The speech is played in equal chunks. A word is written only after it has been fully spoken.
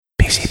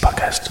PC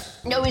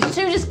podcast. No, it's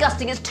too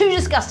disgusting. It's too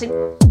disgusting.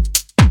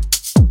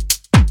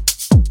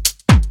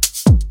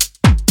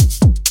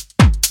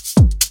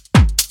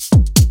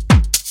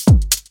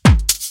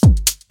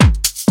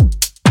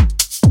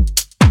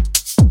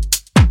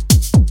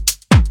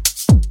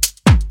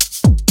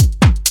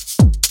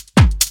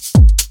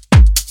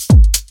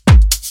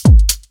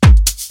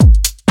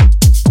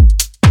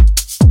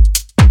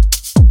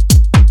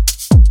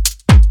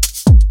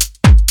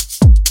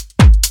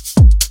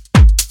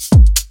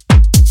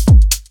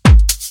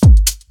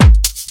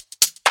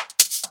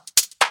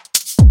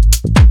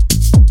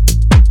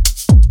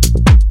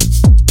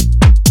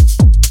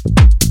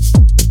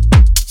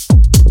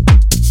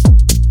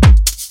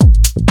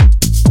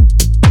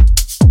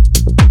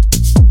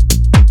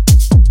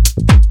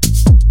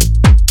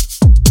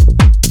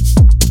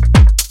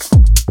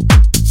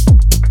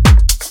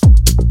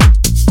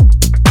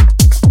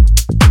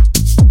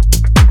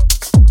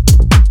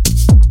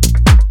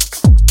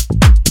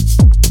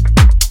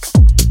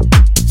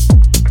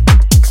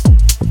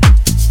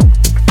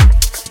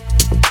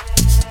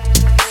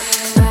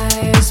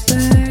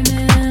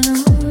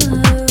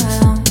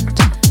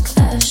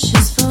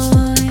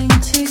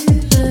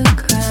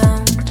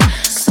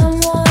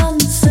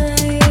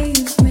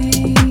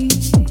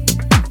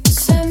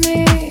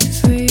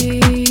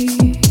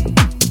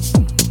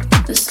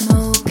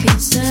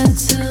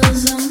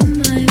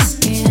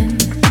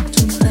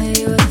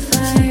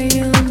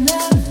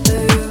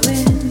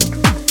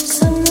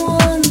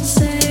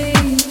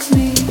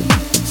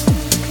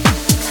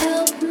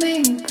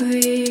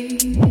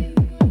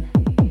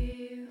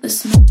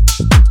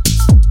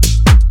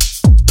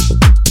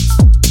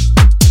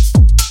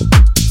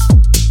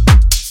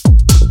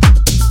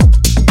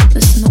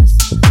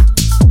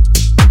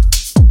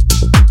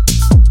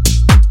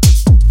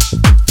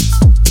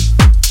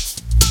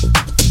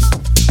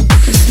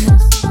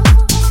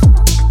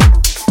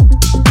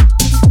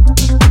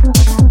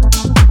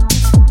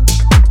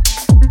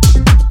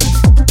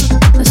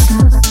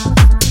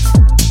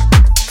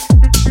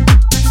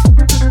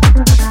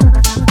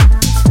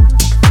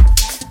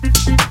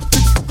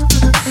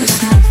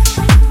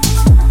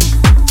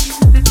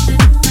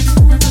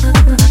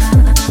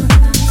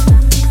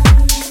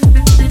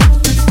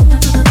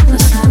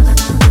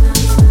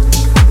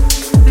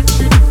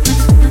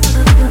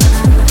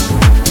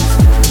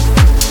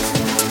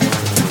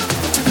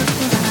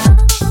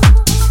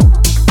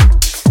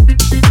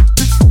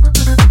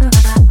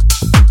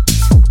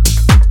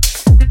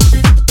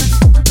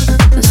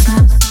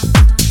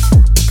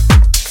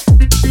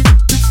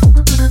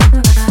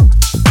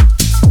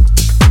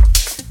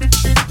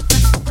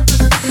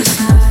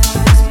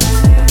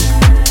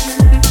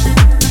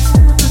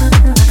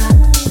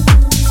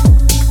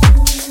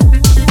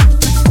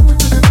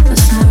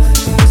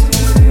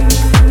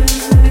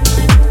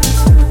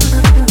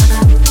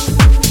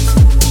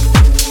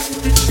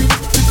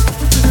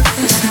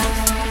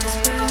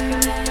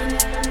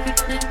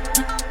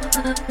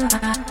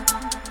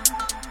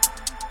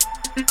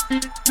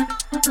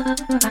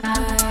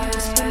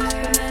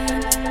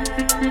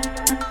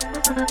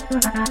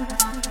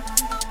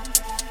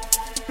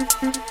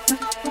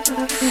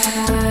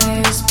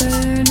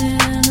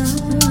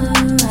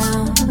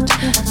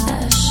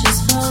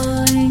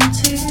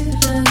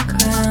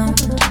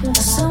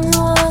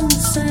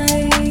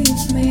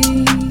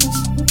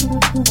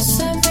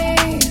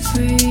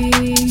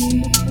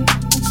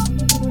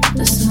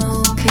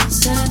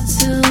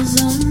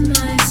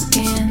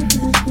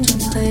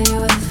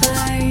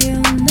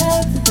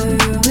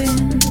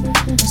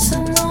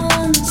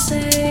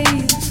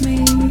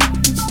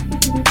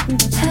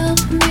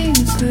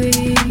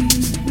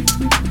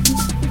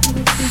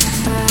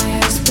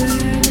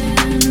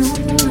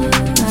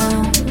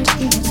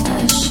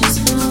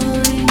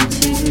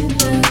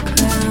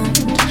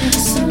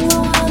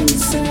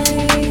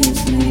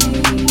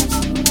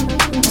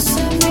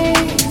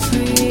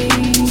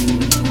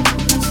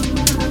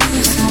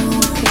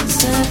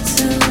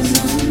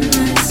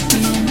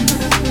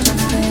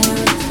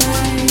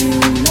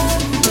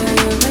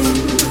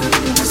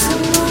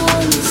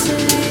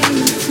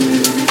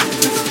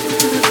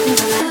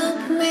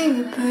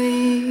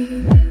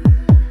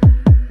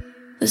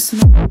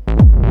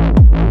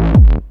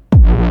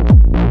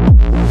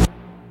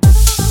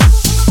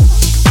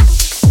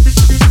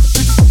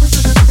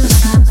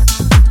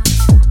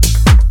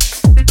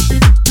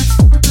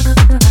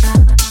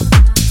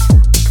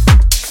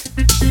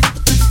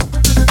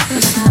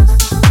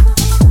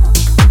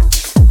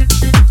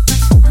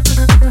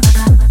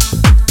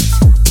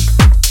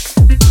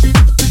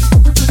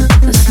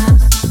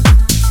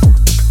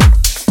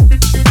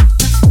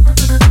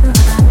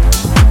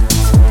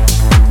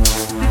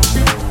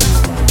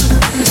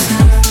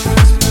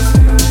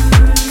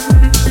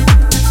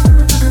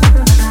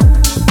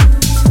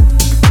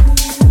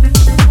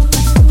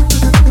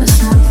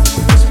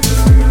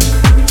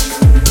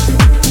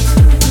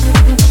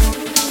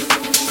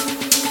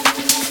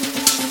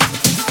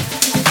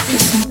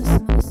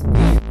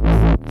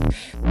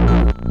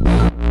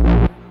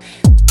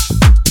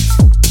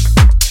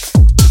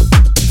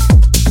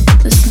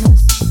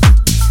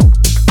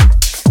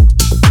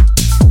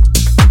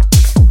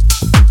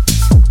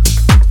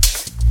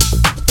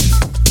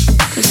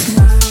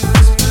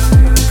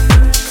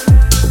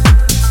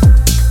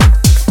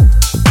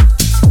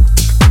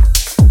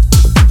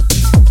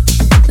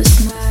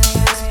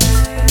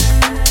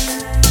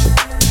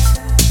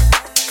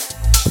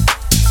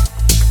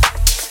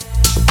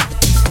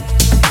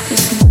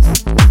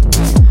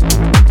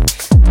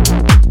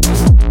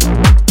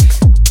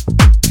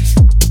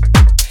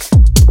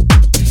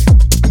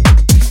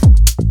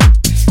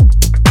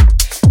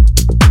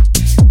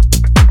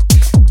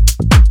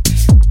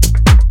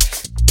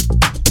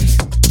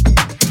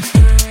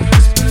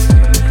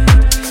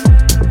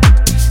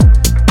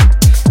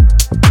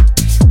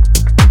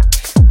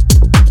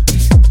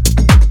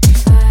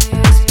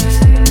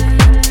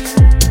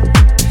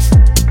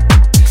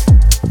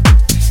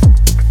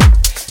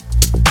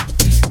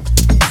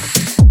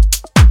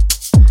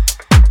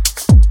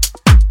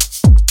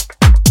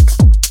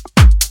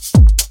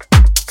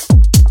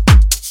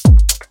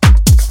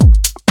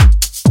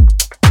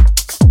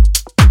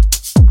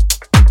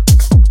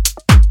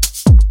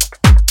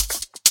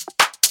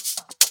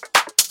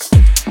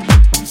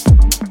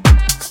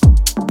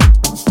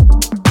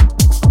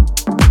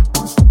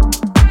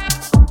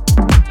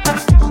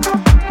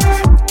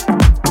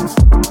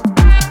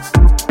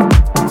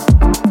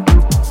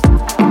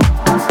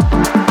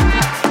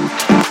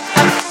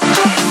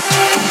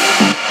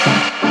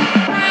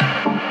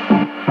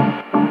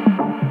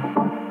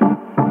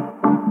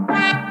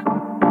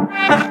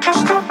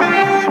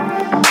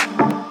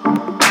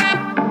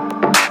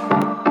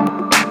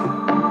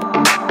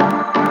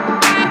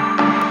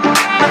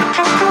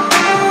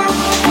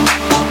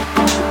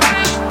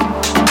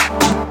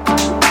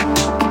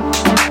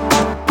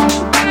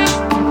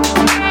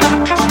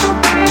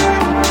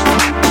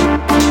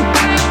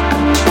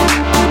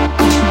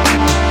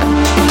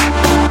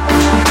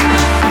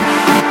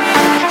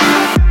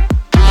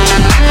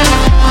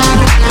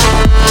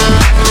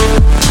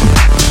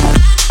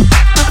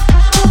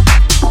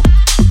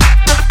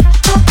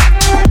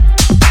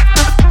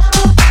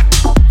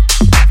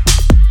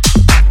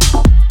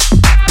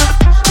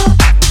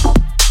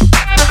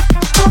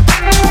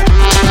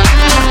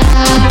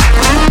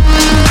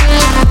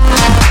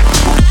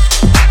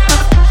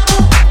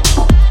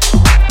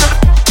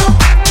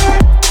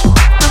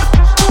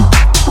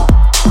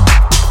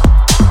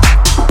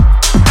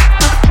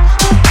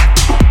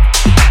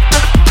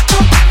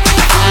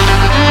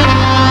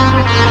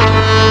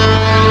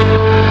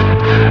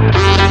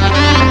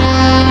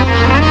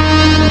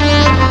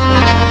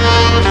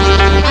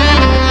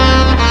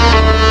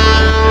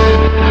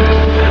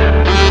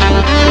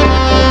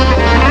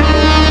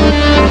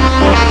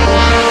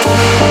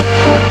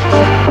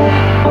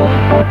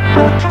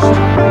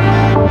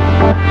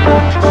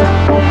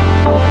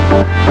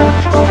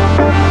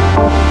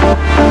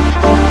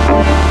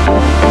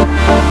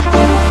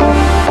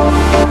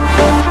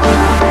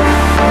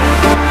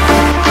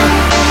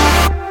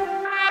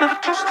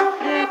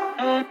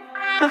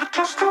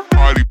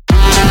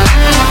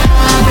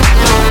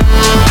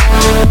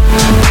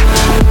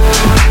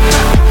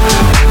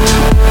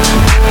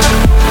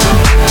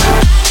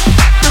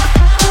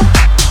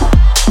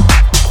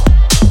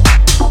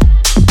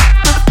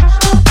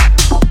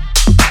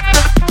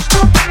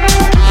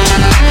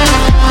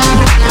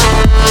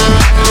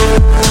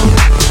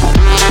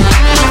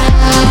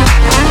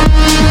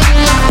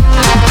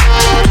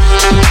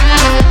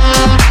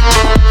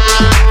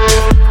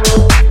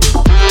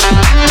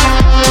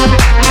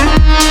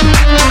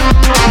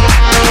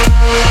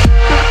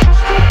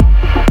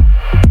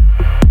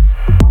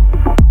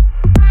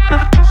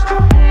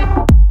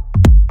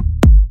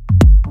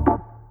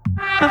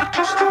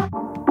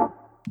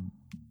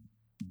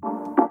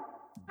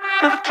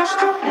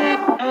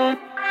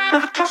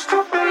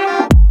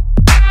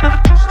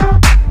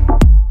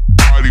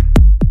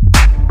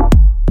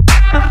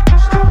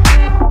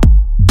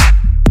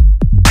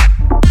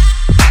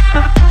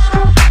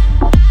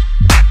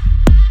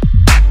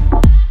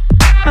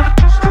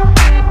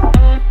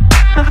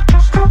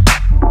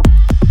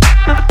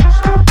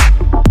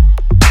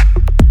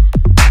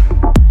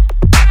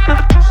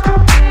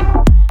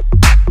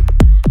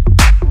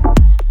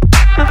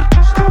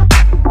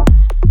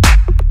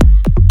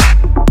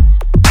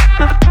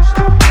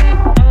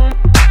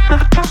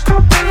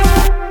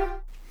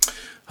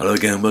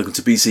 Again, welcome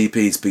to PCP.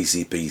 It's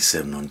PCP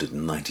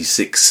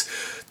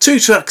 796. 2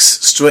 tracks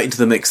straight into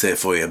the mix there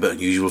for you, a bit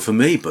unusual for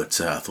me, but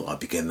I thought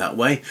I'd begin that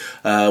way.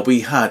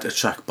 We had a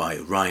track by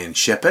Ryan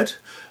Shepherd.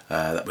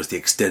 That was the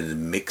extended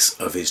mix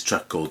of his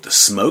track called The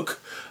Smoke,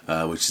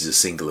 which is a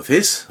single of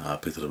his. I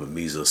picked it up at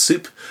Miso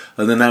Soup.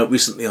 And then out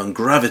recently on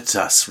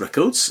Gravitas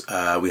Records,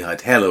 we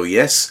had Hello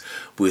Yes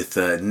with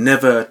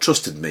Never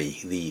Trusted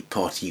Me, the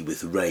Party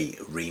with Ray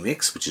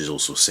remix, which is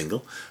also a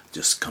single.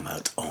 Just come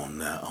out on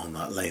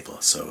that label,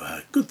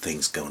 so good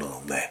things going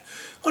along there.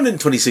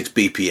 126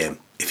 BPM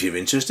if you're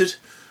interested.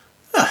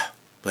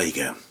 There you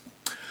go.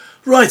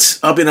 Right,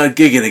 I've been out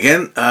gigging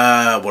again.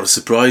 What a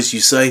surprise, you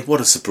say? What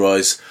a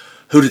surprise.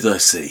 Who did I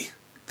see?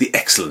 The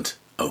excellent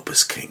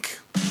Opus Kink.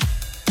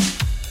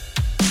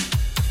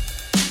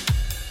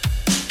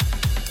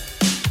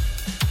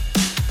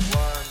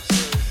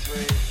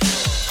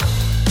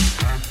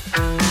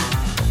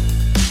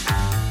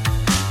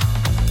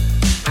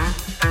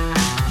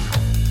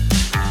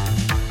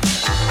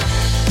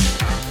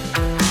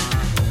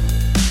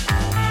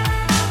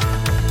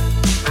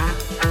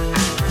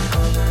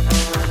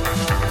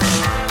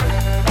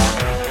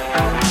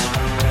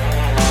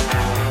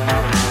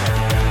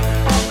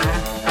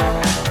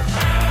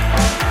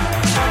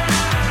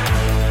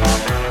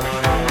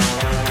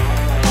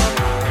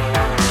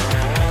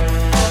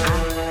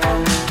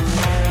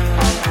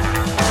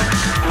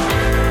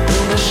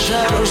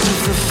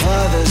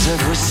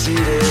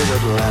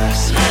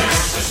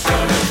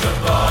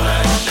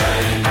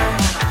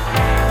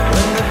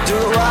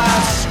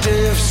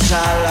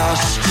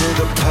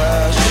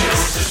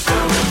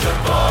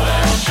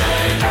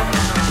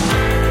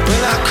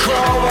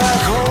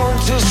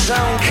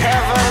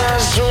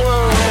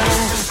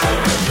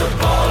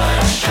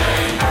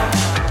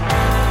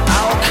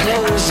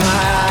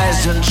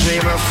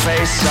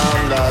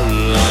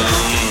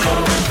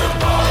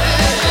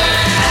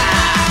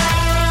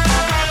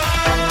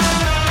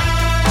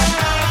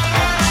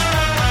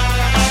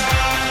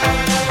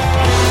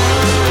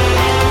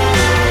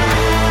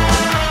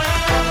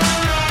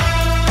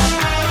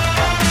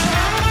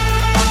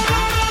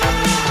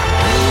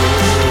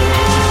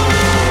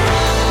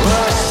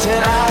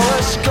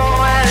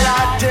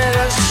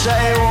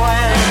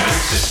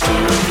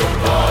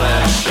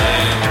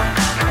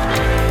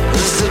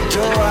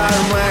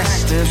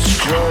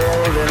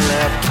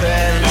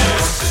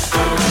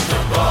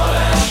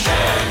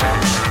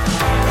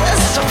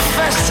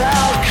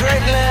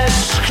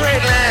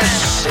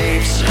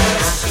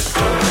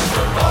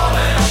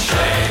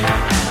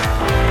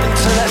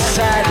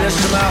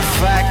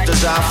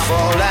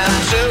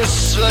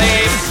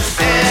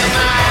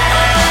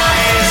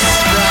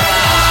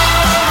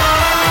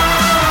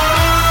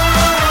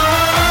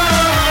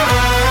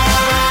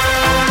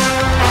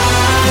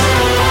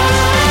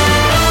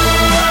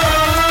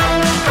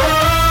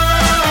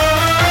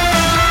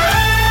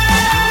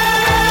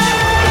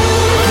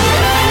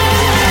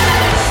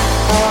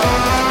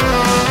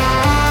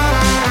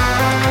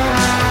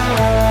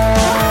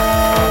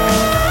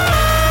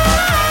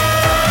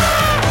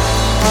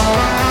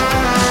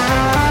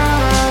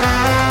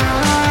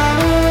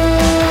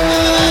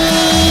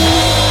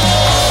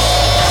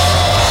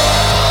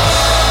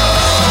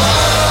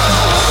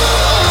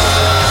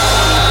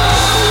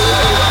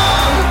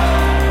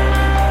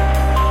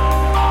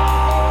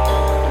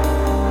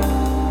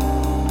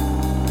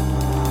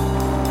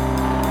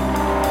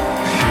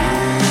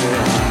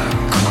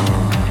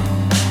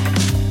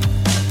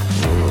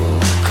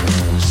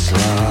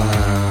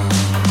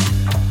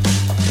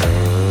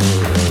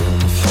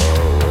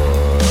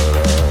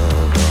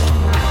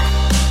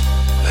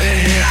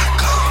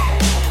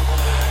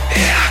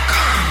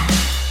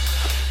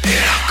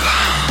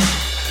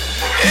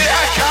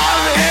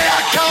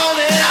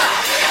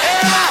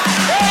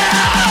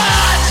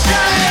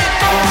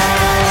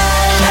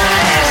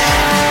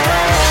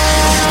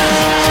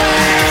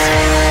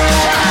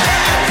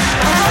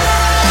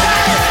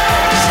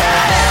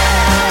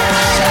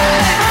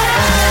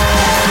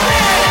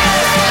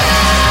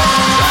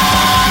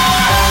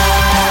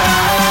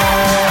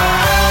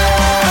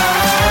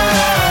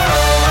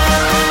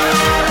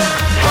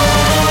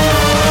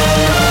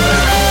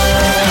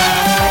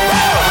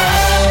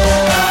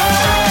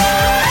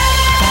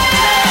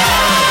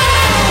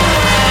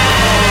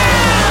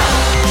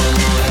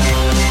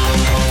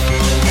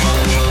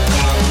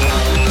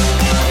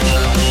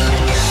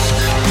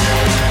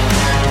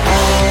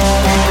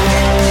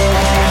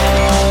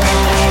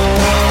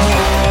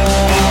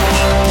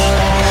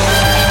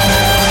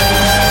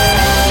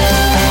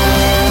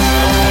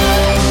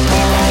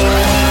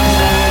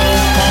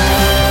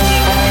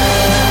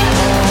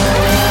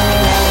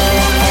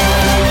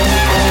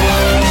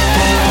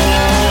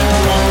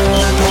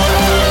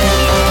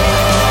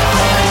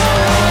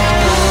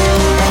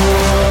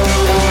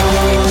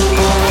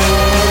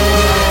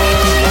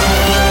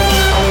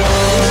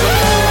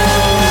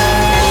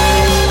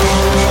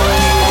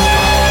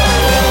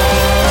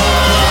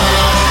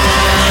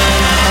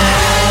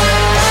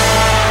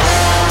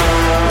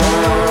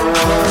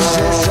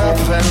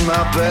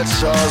 my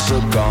betters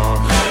are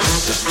gone.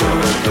 Sister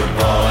with the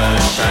ball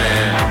and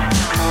chain.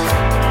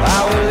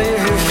 I will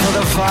leave you for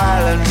the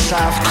violence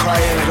I've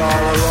craved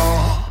all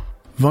along.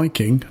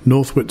 Viking,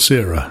 Northwich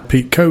Sierra,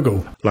 Pete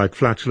Kogel. Like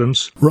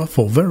flatulence. Rough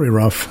or very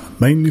rough,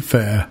 mainly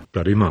fair.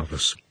 Bloody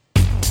marvellous.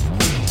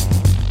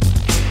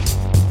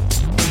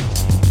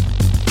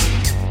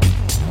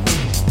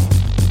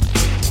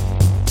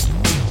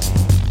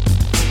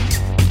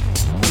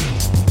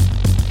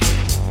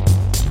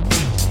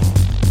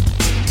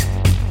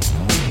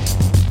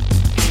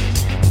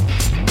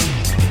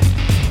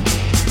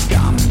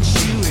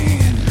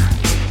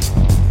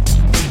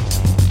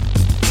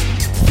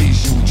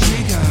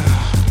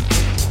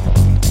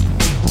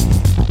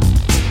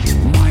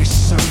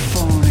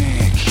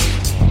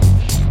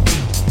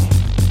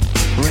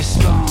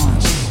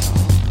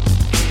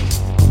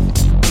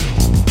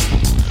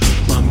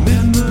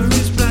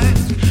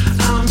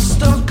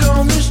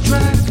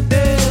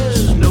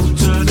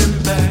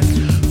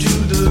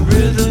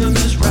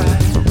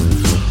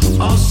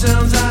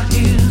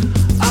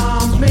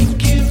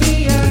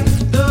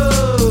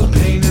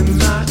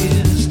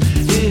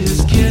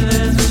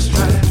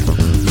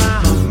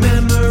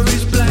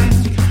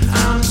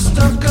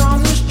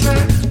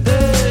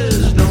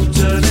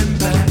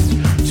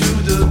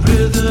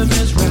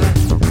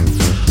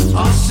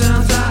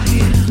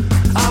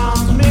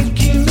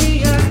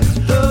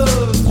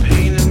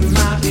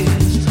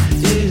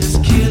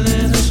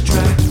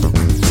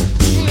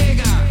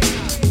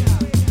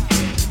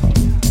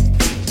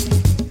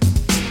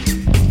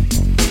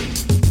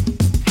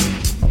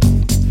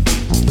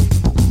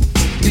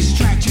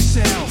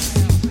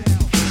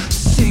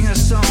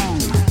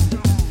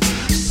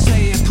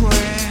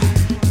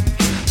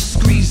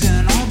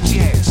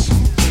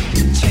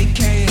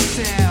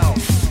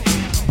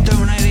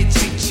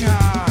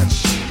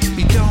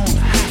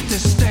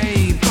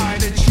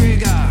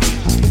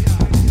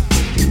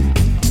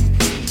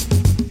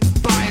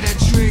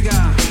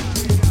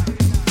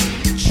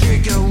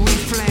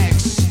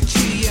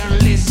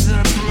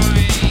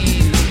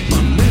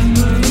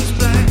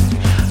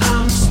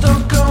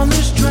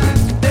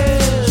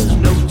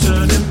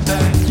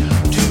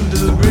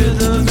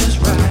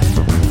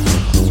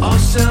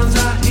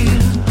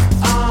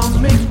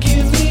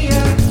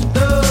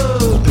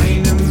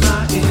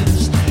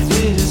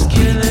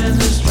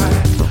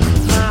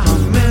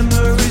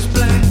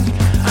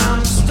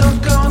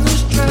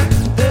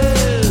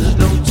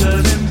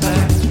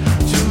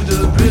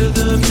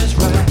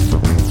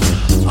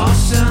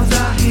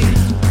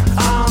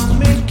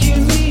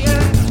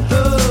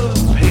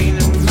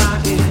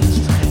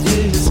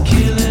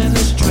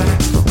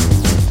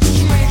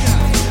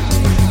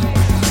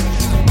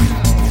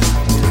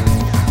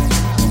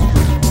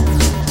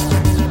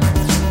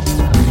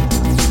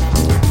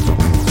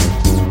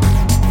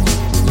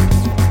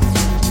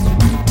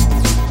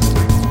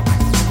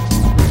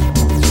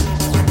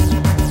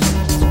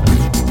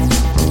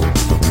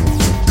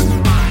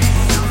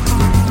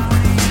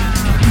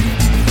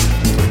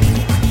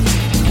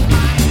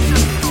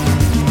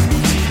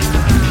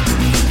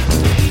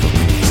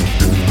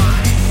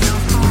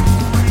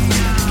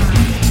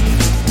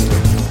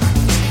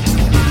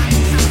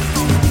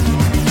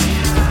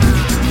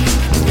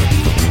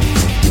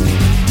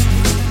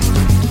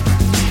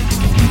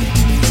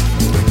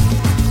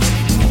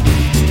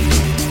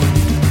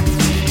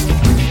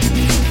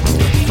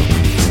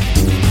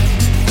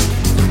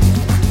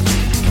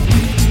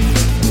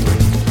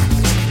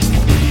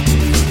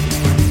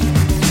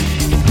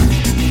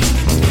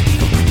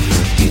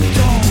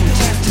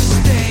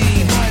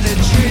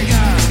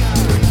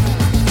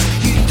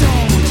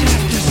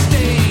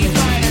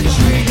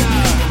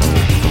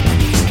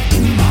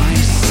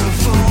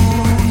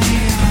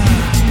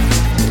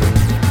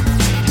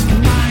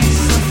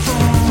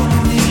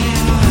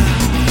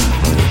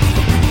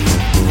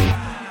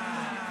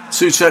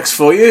 Two tracks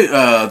for you.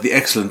 The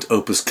excellent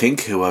Opus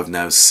Kink, who I've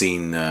now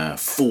seen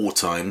 4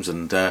 times,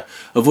 and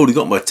I've already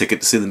got my ticket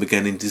to see them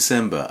again in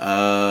December.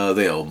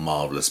 They are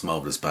marvellous,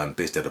 marvellous band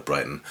based out of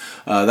Brighton.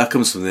 That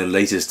comes from their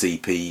latest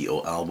EP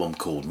or album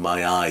called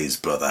My Eyes,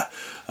 Brother.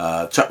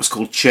 The track was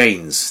called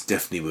Chains,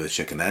 definitely worth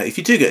checking out. If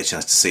you do get a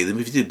chance to see them,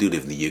 if you do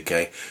live in the UK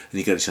and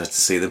you get a chance to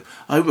see them,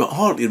 I would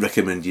heartily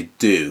recommend you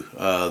do.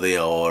 They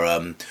are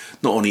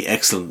not only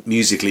excellent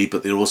musically,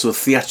 but they're also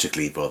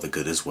theatrically rather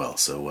good as well.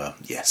 So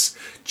yes,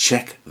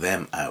 check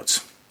them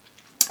out.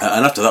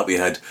 And after that we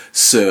had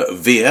Sir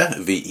Vere,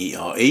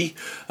 V-E-R-E,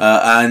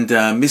 and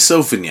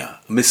Misophonia.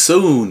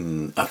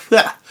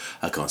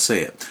 I can't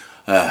say it.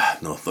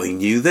 Nothing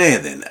new there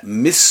then.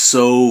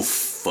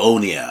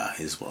 Misophonia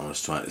is what I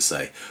was trying to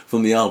say.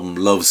 From the album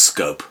Love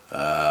Scope,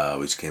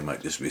 which came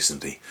out just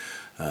recently.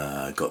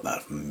 Got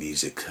that from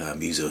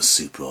Muso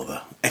Soup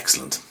rather.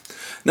 Excellent.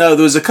 Now,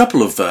 there was a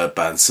couple of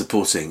bands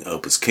supporting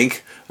Opus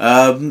Kink.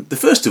 The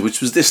first of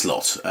which was this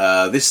lot.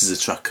 This is a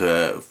track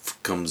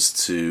comes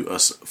to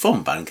us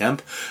from Bandcamp.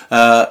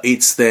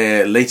 It's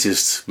their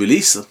latest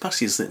release.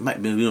 Actually, it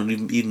might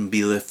even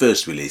be their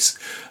first release.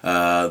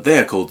 They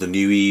are called The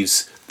New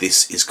Eves.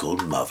 This is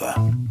called Mother.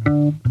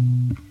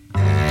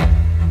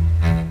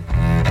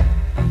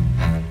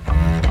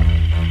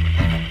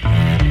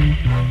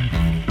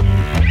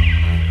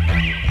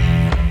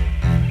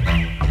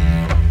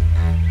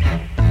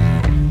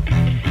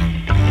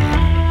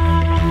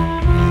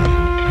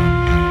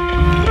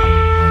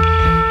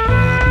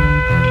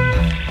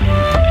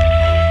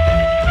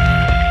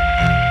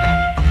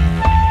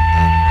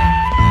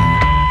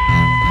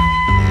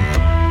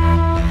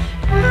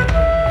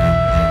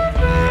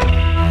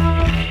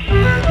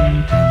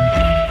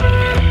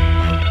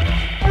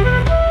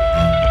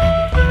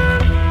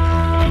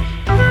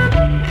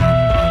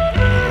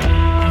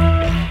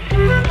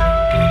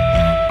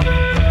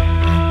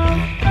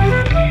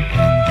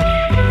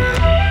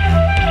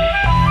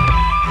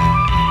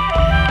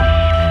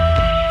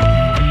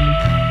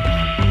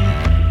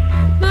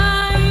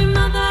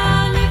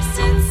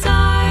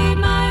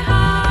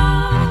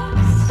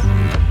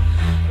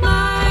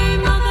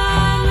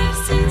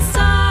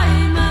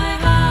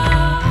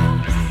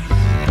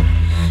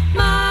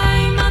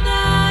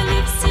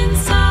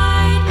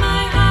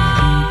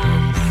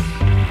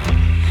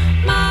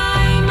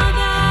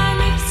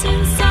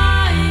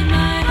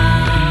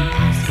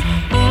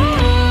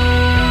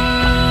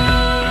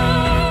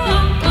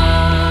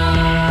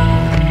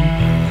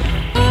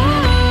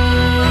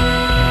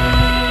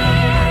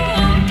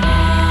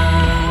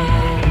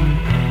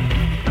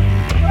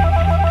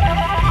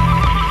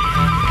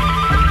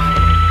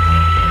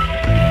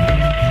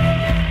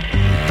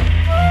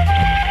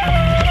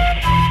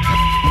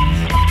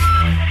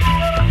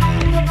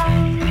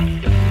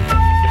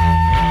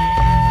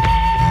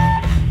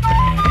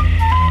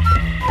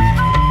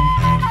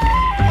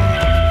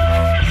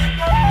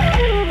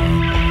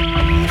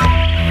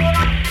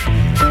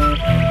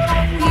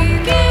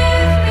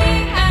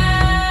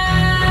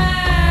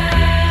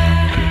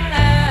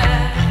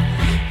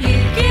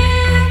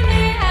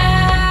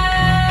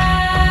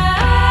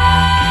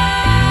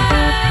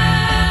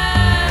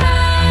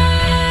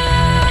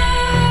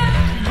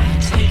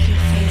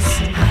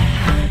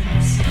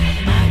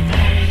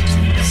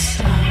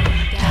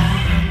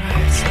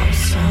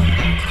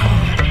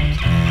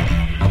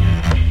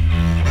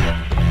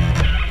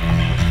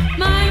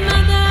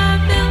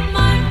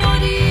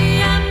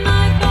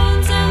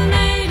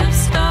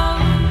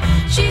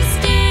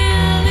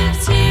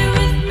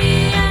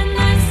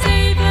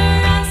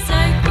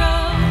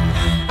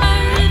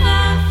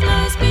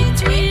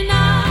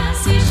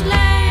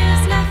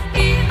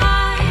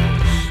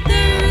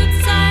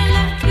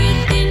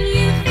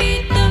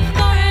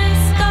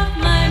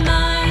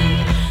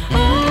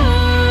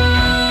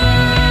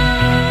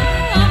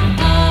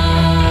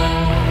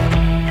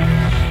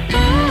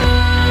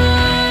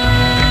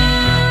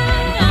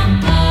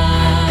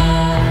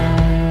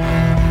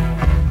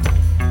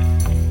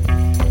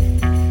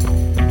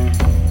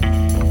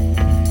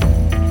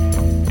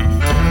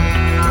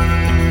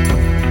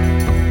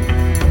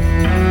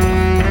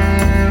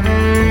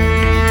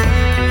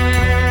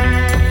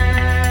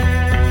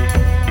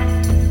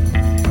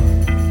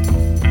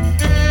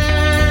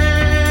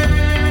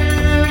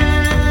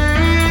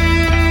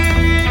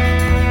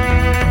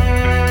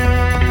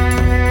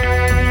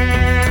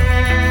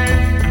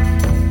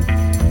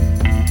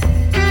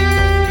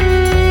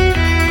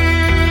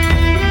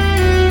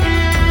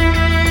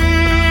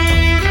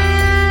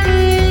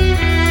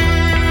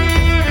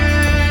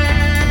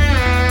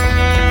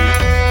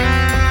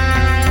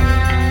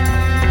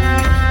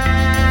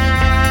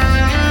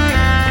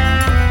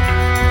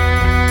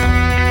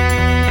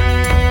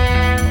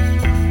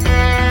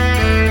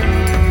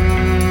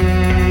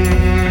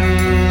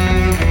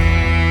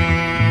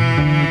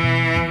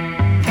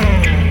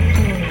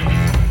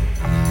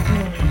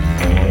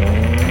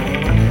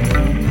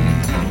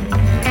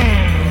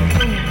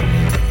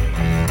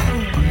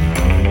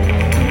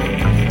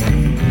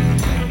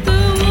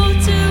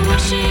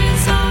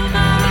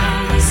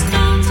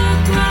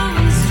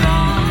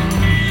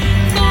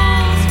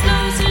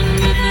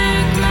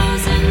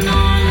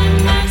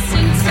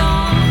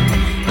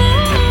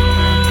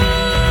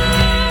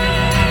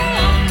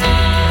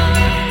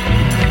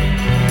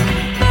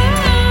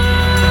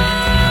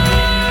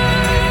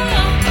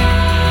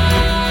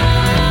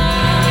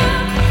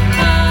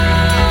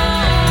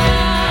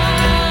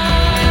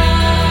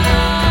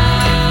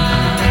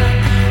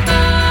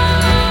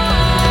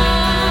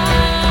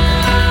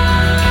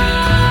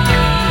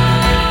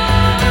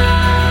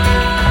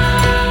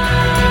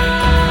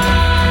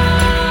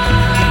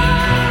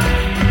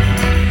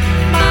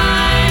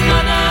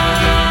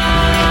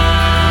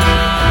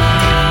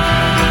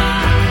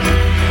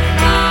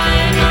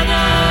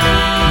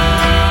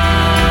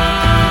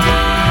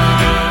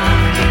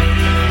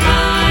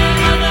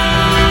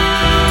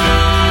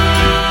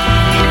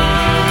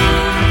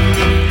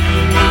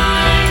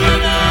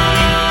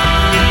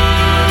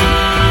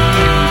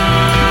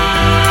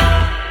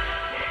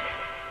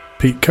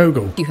 Pete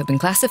Kogel. You have been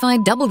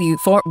classified W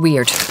for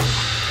weird.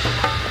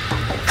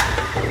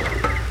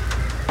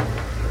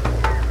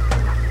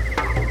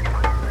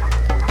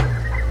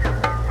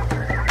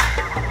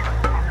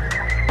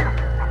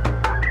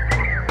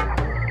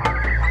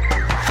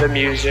 The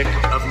music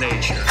of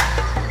nature.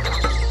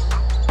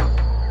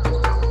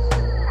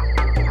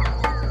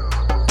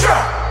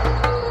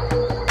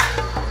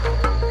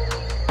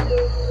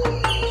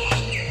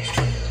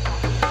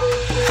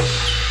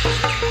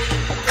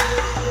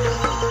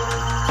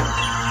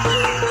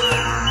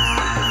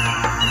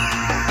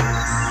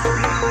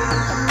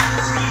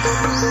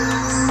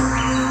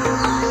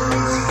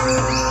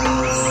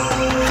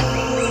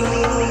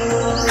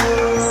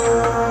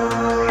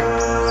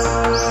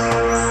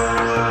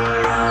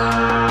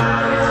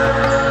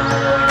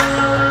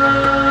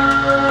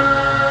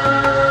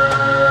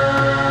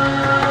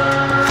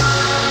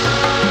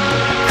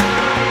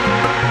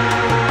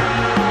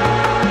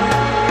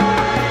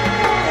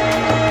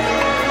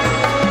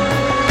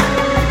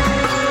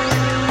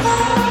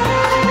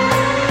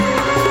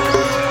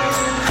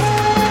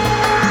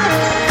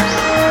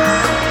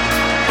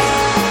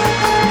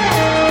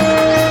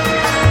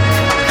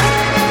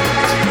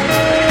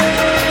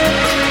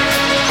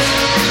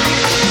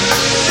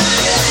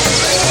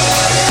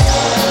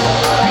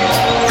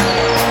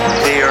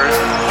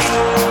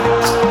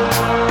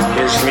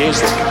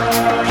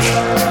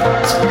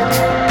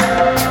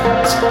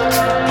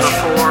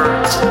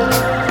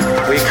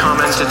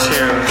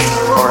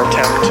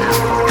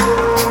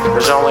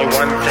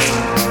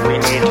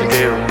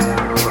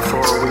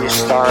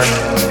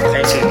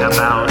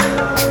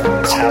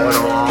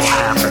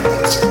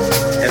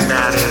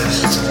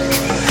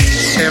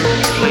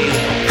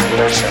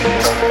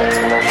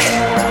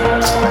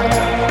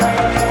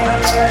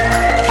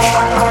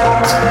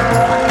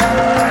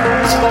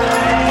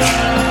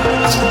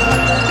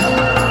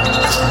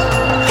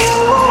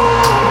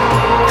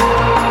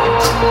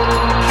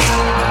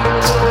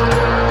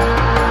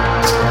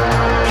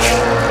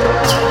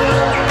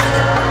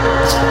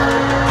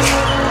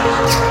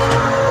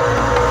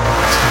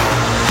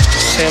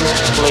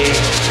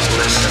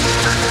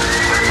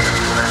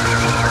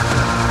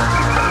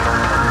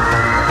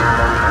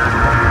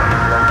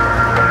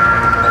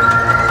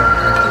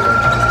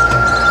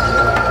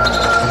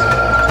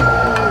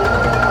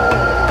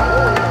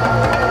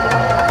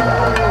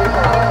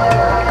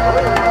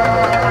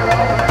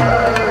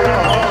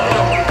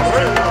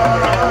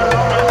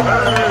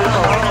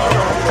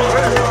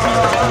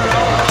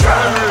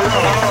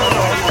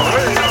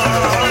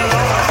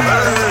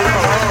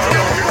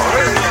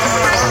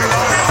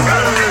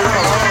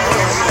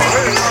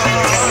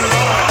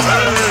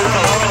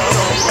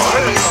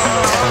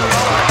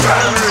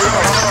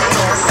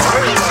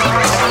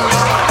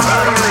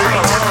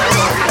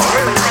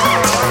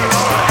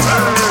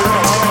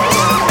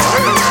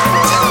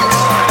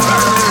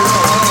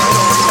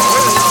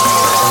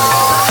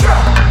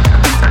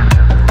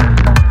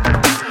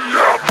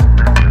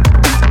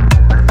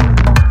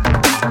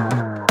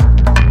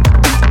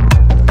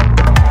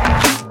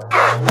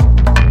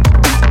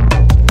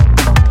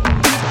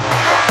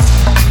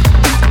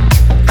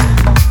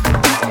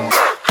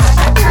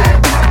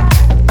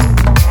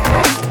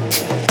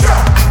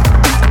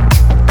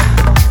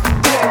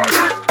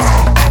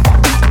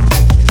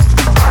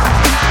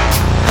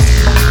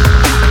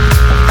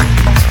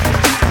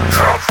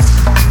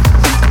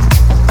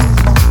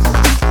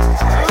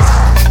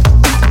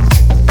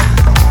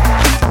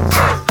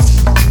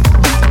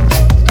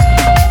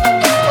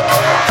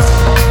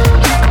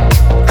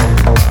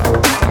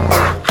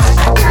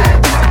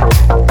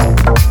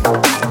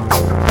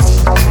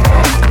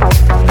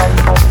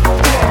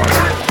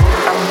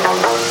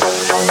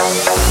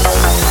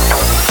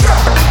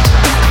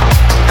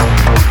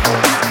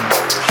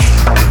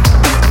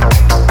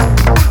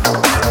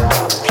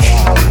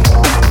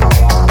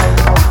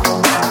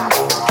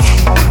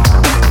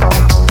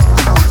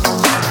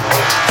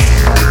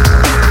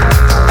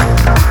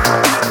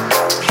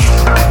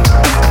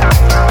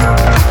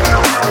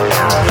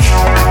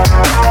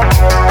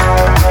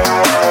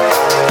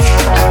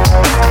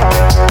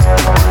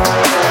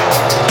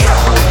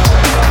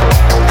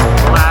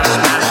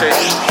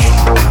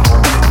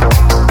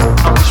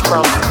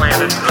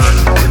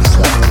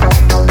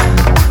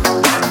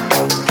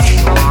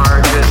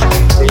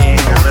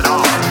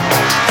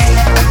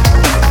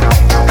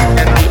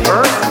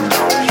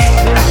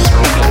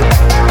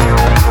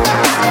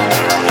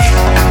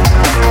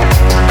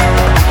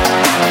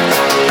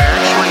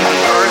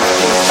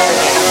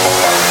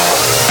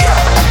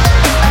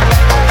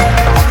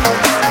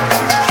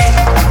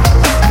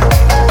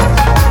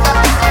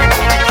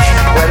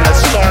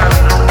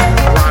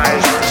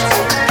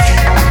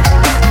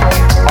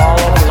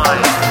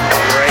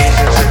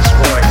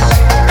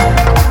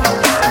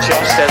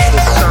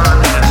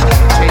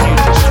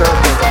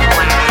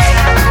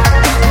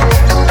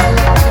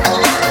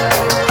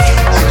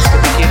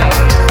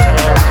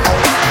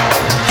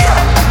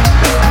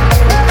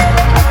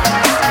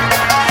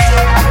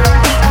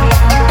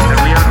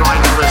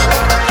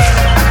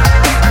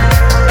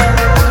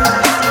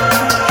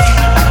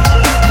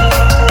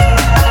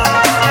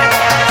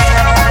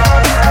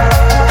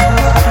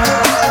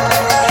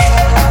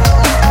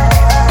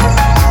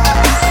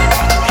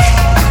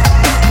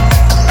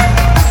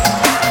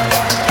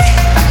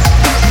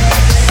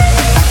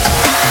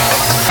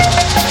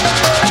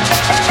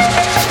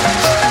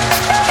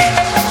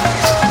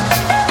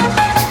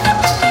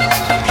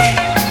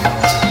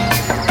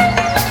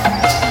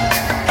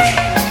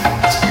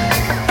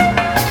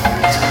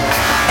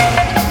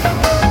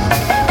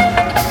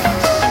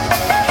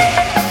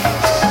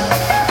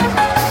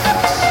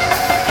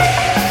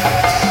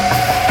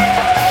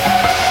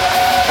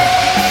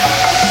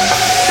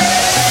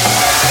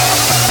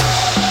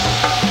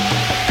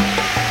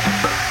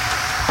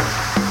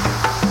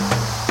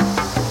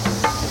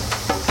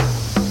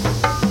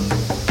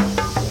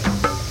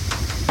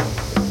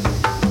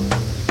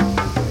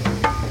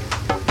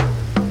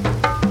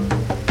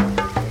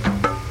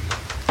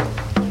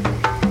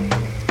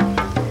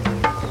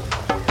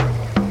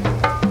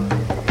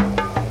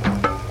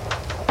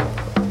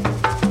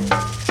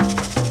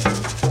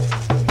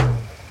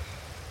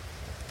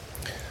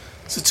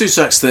 Two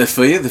tracks there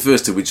for you. The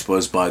first of which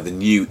was by the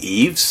New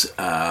Eves,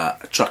 a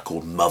track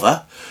called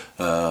Mother.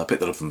 Picked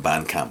that up from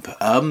Bandcamp.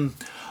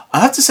 I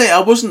have to say I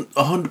wasn't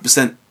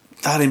 100%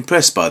 that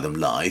impressed by them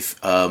live.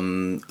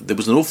 There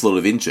was an awful lot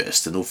of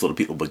interest, an awful lot of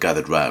people were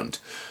gathered round.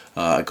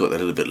 I got there a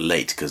little bit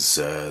late because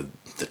the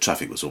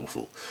traffic was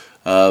awful.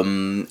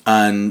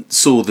 And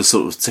saw the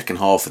sort of second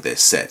half of their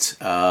set.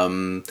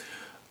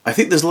 I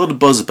think there's a lot of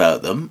buzz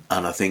about them,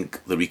 and I think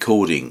the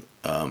recording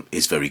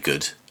is very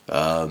good.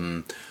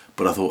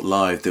 But I thought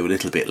live they were a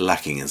little bit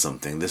lacking in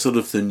something. They're sort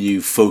of the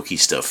new folky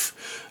stuff,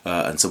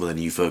 and some of the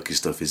new folky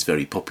stuff is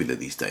very popular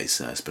these days,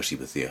 especially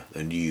with the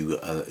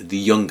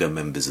younger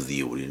members of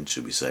the audience,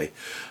 should we say.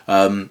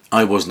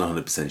 I wasn't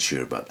 100%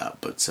 sure about that,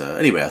 but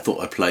anyway, I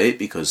thought I'd play it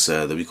because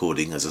the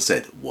recording, as I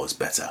said, was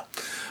better.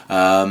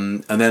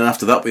 And then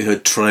after that we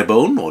heard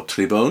Trebone.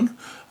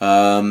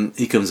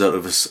 He comes out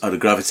of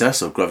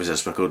Gravitas, or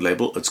Gravitas record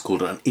label. It's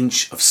called An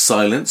Inch of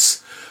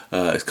Silence.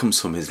 It comes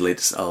from his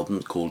latest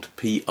album called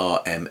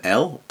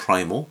PRML,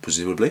 Primal,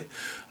 presumably,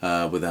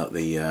 without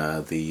the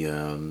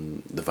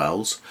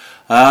vowels.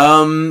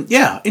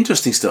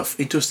 Interesting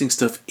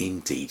stuff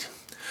indeed.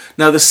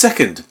 Now the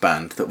second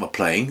band that we're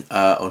playing,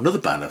 another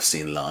band I've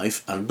seen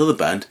live, and another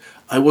band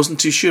I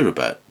wasn't too sure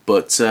about,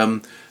 but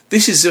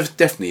this is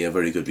definitely a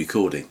very good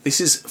recording.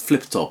 This is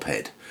Flip Top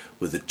Head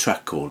with a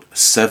track called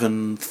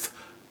Seventh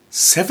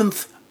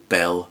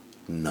Bell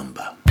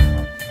Number.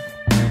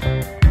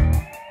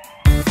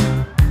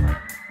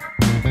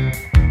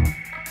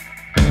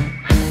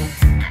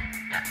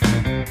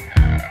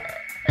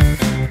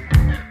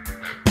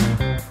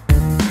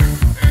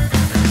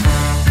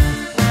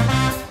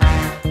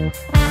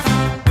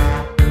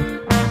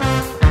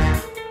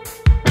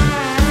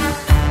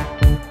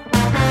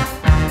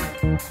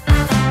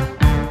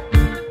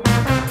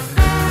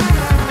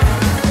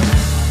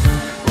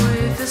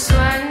 With the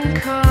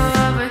swank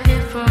of a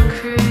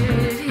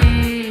hypocrite,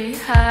 he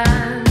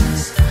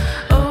has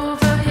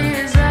over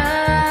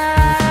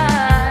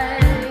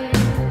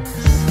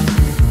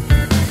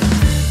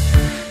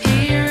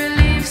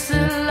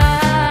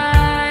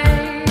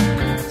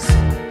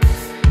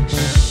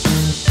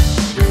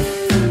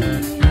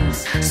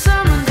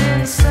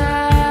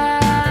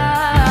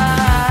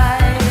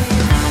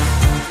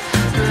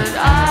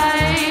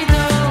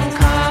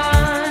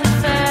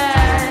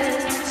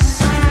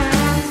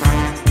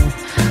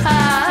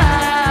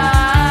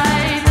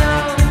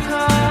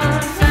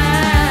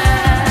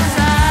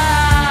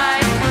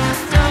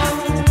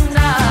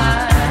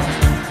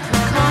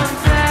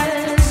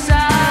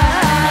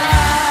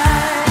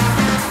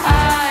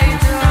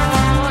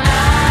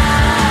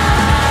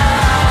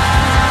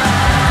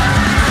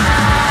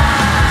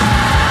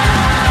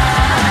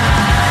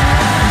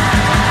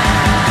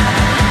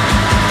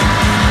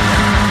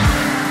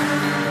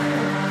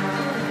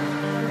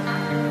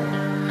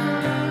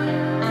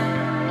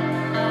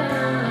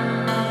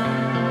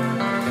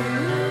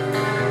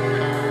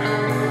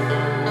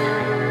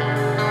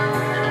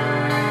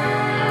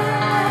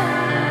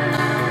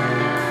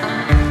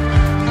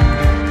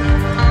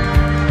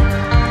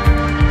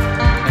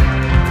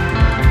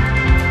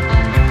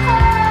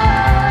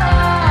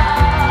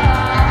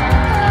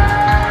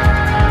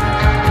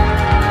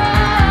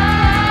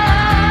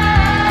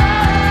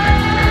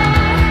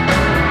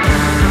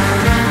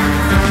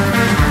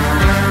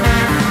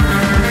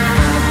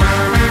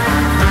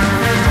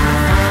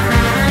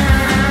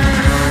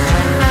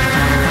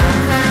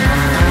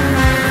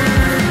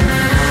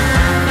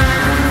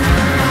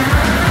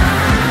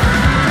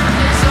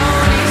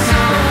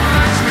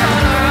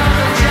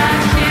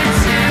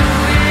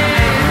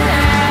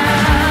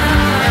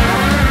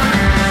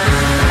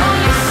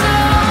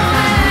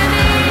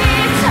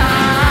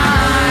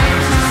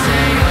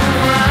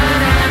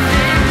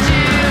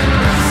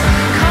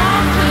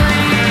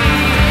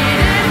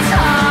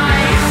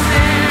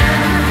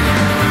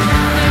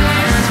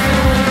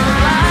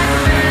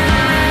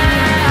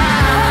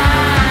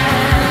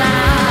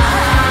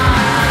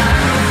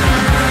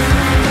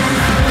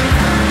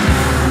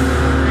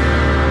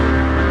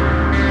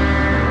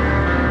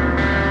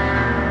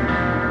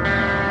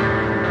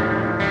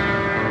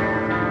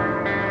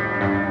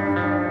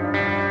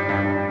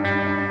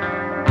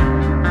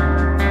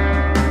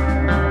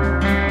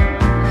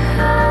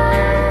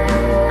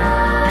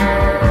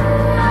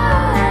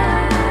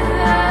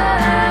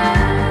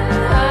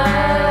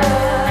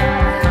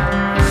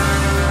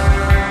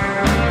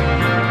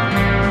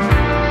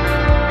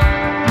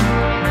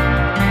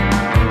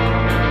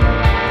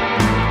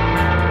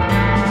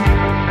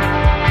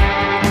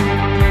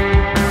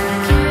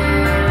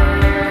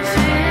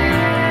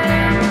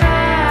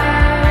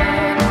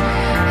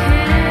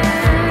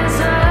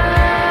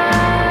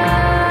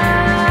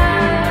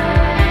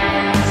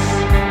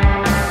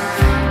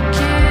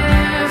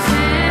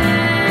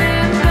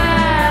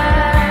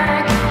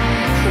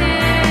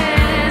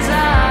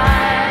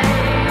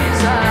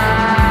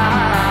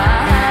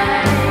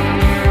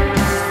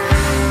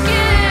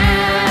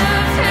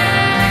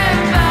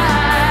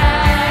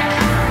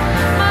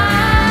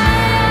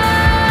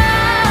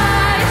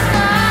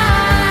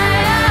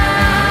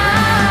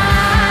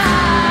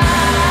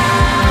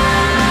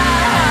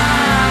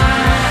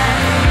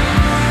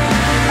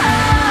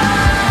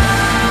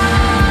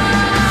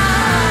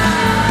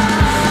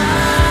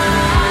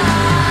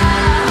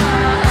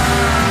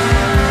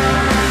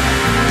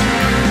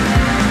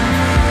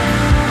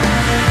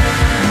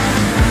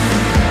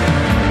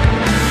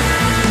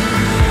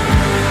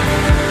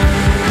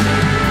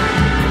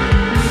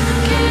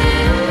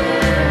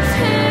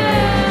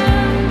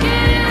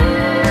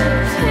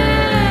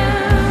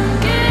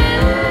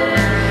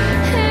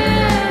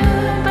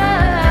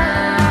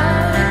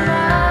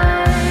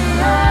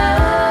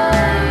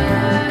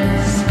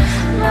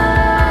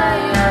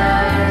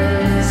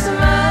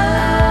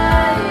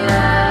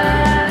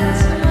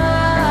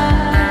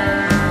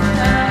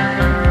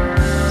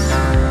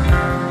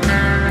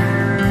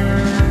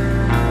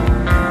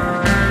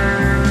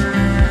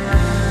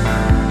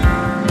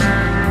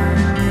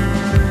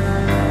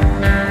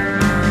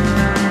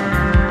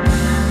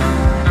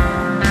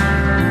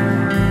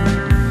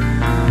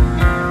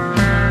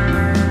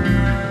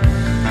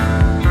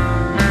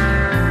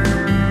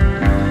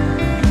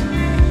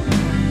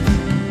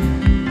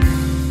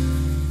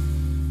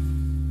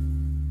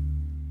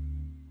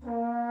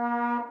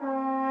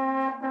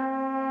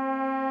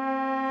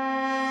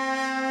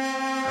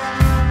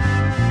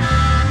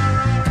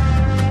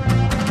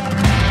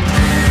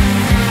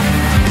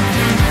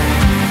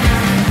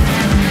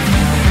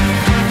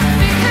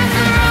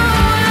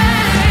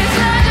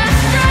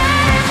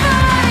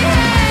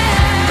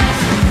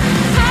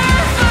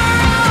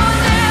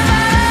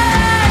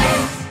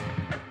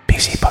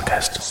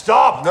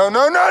No,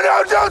 no, no,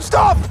 no, don't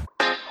stop!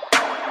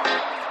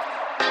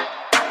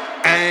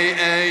 Hey,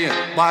 hey,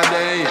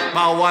 body,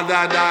 ma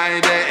wada die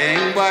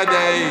de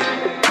body.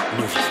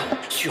 Nous vivons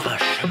sur un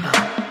chemin,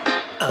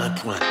 un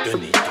point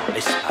donné dans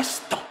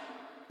l'espace-temps.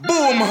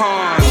 Boom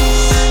Hans!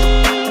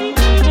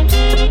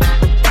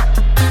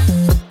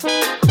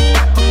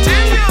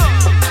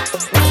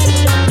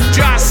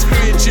 Just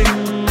screeching.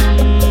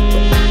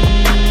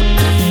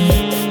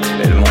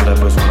 Mais le monde a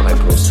besoin de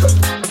réponses.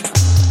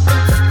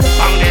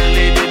 Bang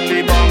diddly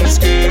diddly bang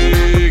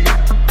skig.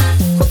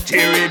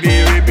 Tirry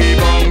birry be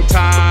bang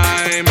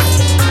time.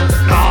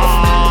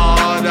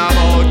 Lord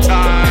about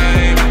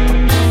time.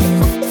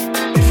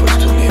 Il faut se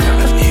tourner vers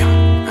l'avenir.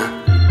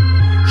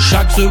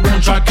 Chaque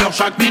seconde, chaque heure,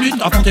 chaque minute,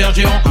 affronter un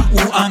géant ou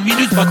un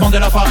minute, pas demander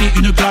la Paris,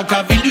 une claque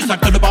à Vilnius,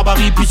 acte de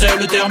barbarie, puis c'est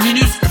le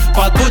terminus.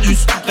 Pas de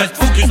bonus, reste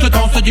focus, le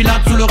temps se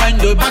dilate sous le règne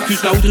de Bacchus,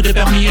 là où tout est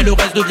permis et le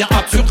reste devient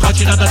absurde.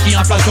 Rachida Dati,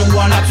 inflation ou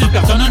un lapsus,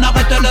 personne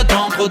n'arrête le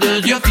temps, trop de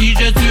yeux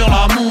figés sur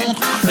la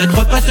montre.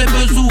 Être pressé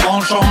peut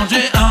souvent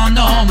changer un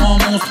homme en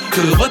monstre.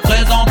 Que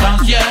représente un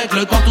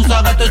siècle quand tout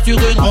s'arrête sur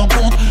une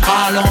rencontre?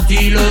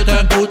 Ralentis le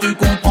tempo, tu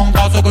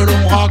comprendras ce que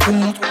l'on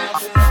raconte.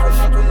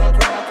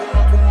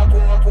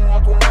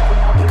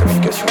 Des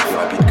communications plus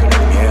rapides que la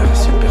lumière,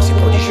 c'est une percée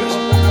prodigieuse.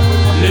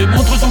 Les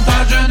montres sont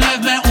à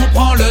Genève, mais on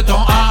prend le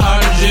temps à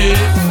Alger.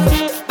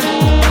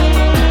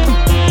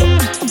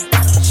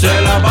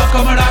 C'est là-bas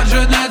comme la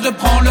Genèse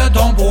prend le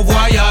temps pour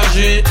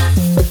voyager.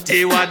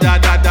 Tiwa da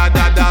da da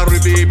da da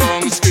ruby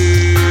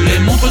bongski. Les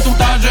montres sont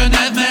à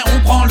Genève, mais on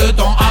prend le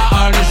temps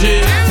à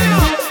Alger.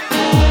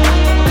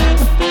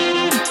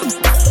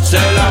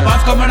 C'est la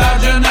base comme la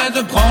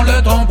Genèse prend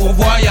le temps pour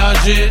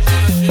voyager.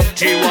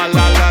 Tiwa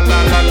la la la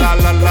la la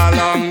la la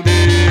lang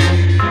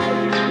ding.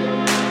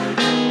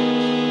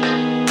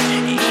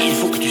 Il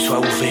faut que tu sois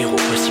ouvert aux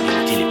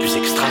possibilités les plus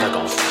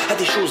extravagantes, à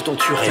des choses dont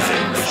tu rêvais.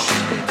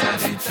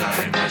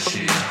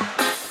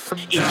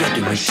 Il y a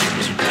de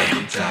multiples univers.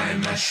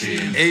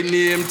 A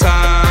name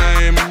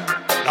time,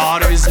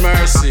 Lord of His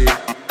mercy.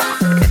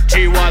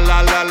 Tiwa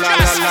la la la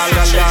la la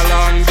la la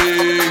lang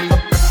ding.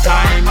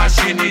 Time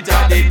machine, it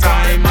a the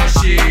time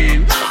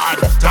machine.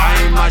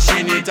 Time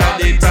machine, it a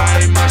the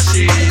time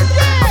machine.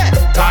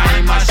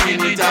 Time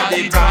machine, it a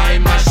the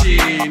time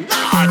machine.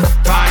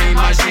 Time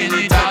machine,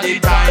 it a the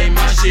time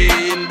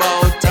machine.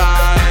 About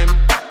time.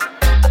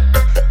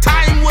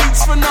 Time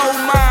waits for no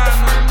man.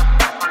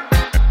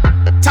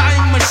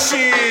 Time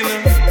machine.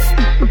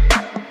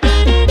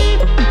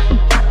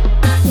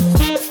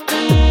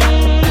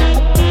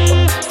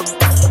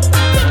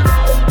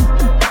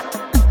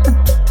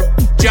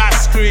 Just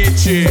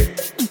screechy.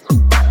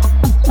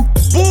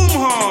 Boom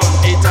horn.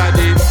 It a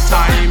the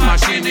time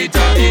machine. It a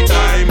the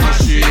time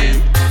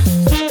machine.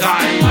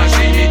 Time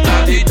machine. It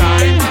a the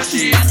time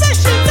machine.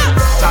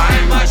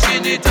 Time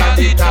machine. It a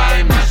the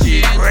time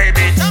machine.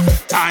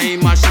 Time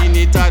machine.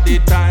 It a the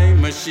time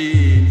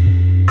machine.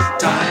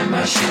 Time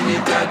machine.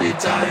 It a the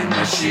time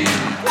machine.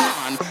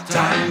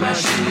 Time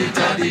machine. It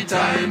a the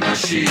time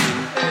machine.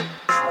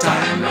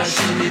 Time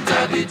machine. It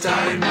a the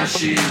time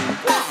machine.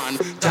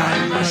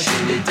 Time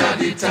machine. It a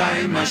the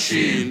time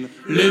machine.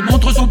 Les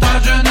montres sont à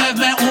Genève,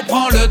 mais on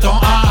prend le temps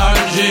à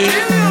Alger.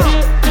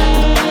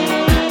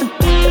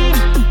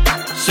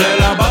 C'est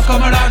la base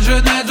comme la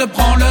Genèse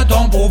prend le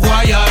temps pour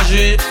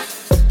voyager.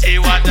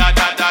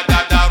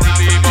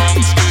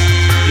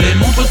 Les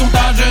montres sont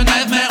à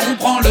Genève, mais on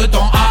prend le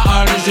temps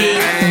à Alger.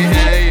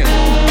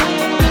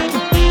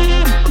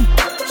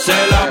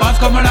 C'est la base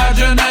comme la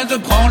Genèse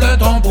prend le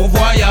temps pour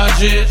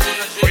voyager.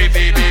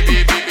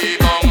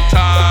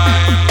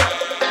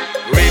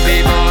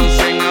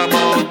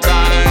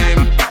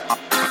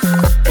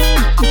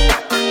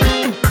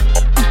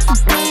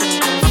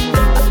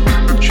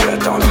 Je vais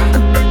attendre.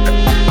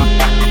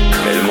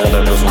 Mais le monde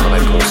a besoin de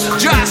réponses.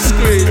 Just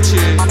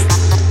screeching.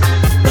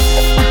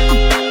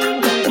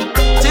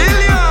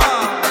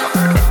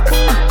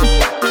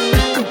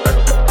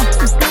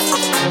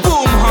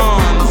 Boom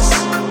Hans.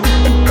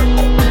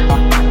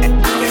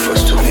 Il faut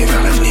se tourner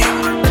vers l'avenir.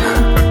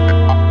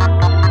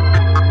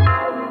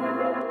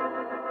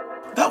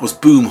 That was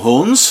Boom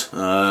Horns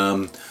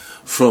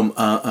from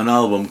an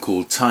album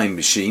called Time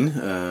Machine.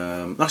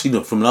 Actually,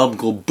 no, from an album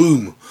called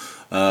Boom.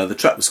 The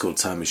track was called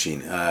Time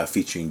Machine,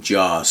 featuring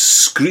Jar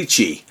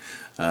Screechy,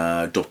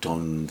 dropped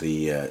on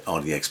the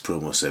RDX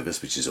promo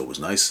service, which is always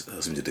nice.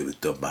 Something to do with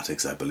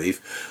Dubmatics, I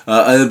believe.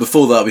 And then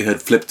before that, we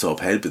heard Flip Top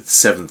Head with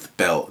Seventh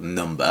Bell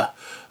Number.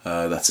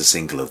 That's a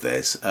single of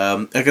theirs.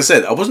 Like I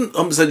said, I wasn't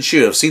 100%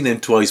 sure. I've seen them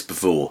twice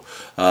before,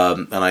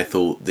 and I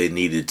thought they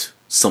needed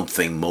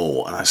something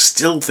more, and I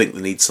still think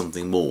they need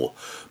something more.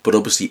 But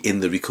obviously,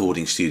 in the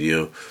recording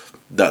studio,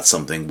 that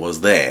something was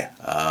there.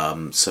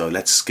 So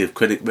let's give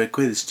credit where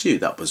credit's due.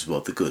 That was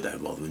rather good. I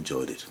rather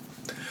enjoyed it.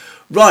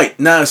 Right,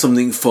 now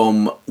something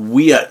from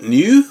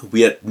Weatnu,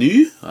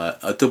 Weatnu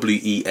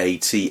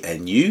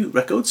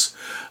Records,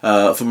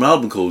 from an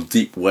album called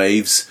Deep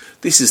Waves.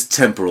 This is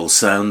Temporal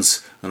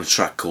Sounds and a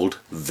track called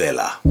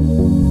Vela.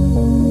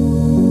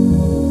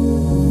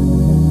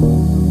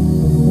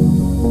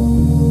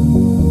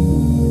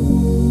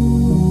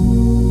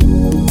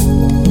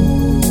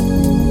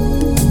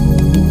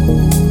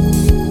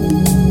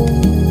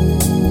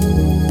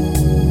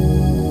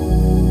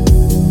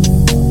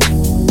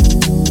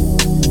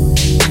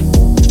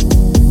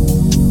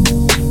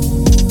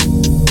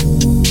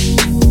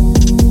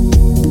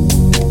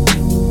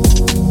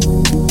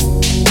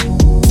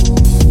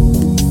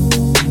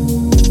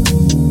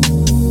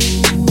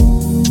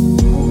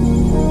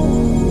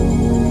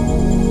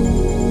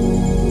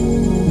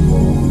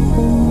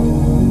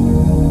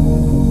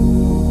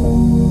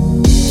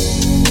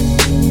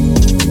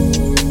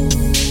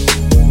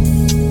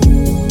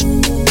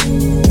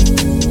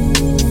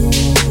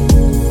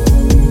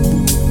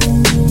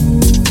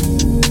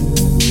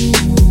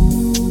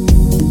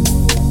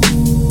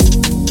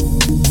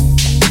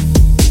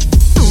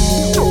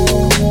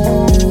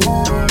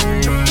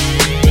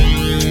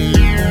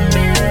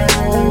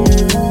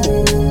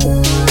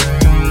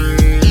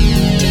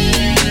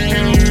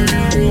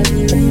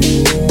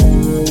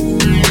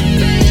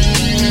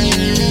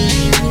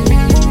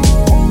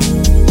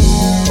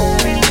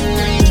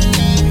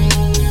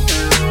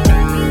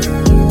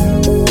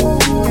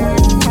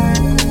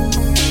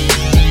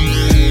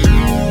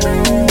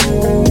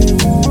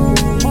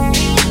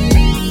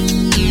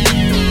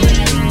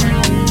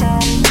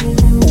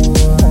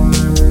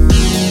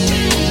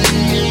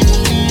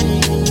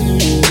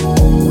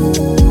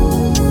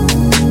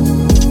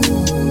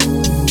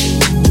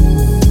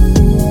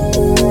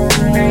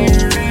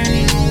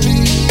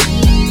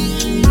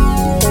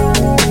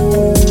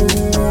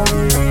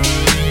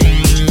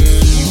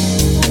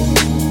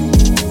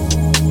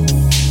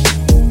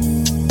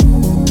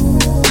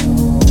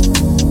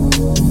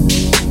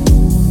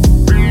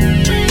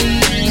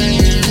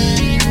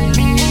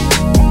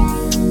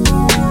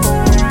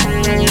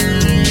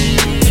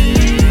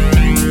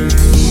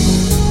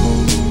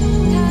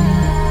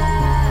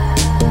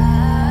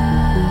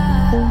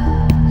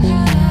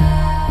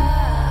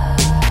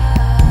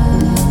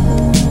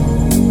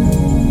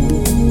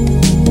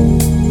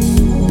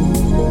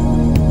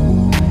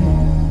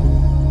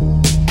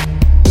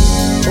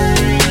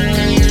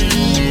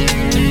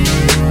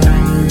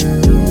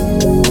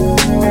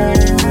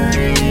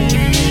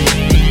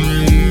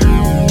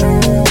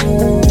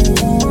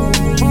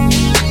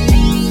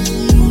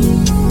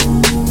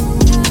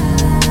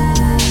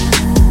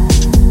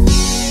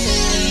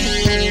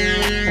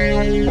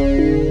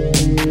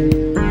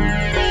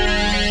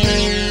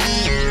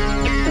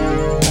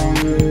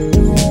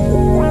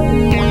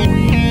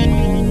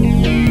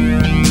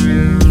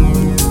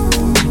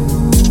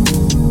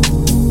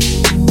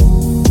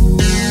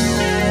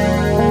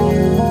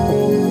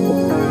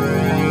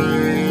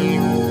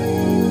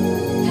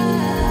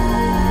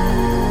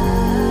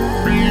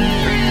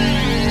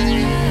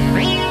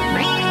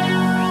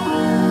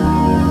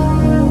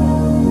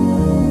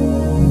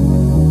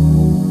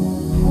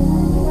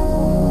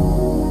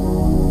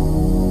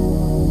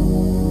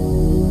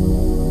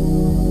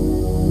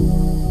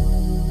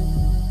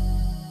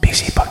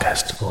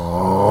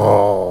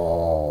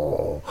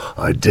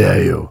 I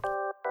dare you.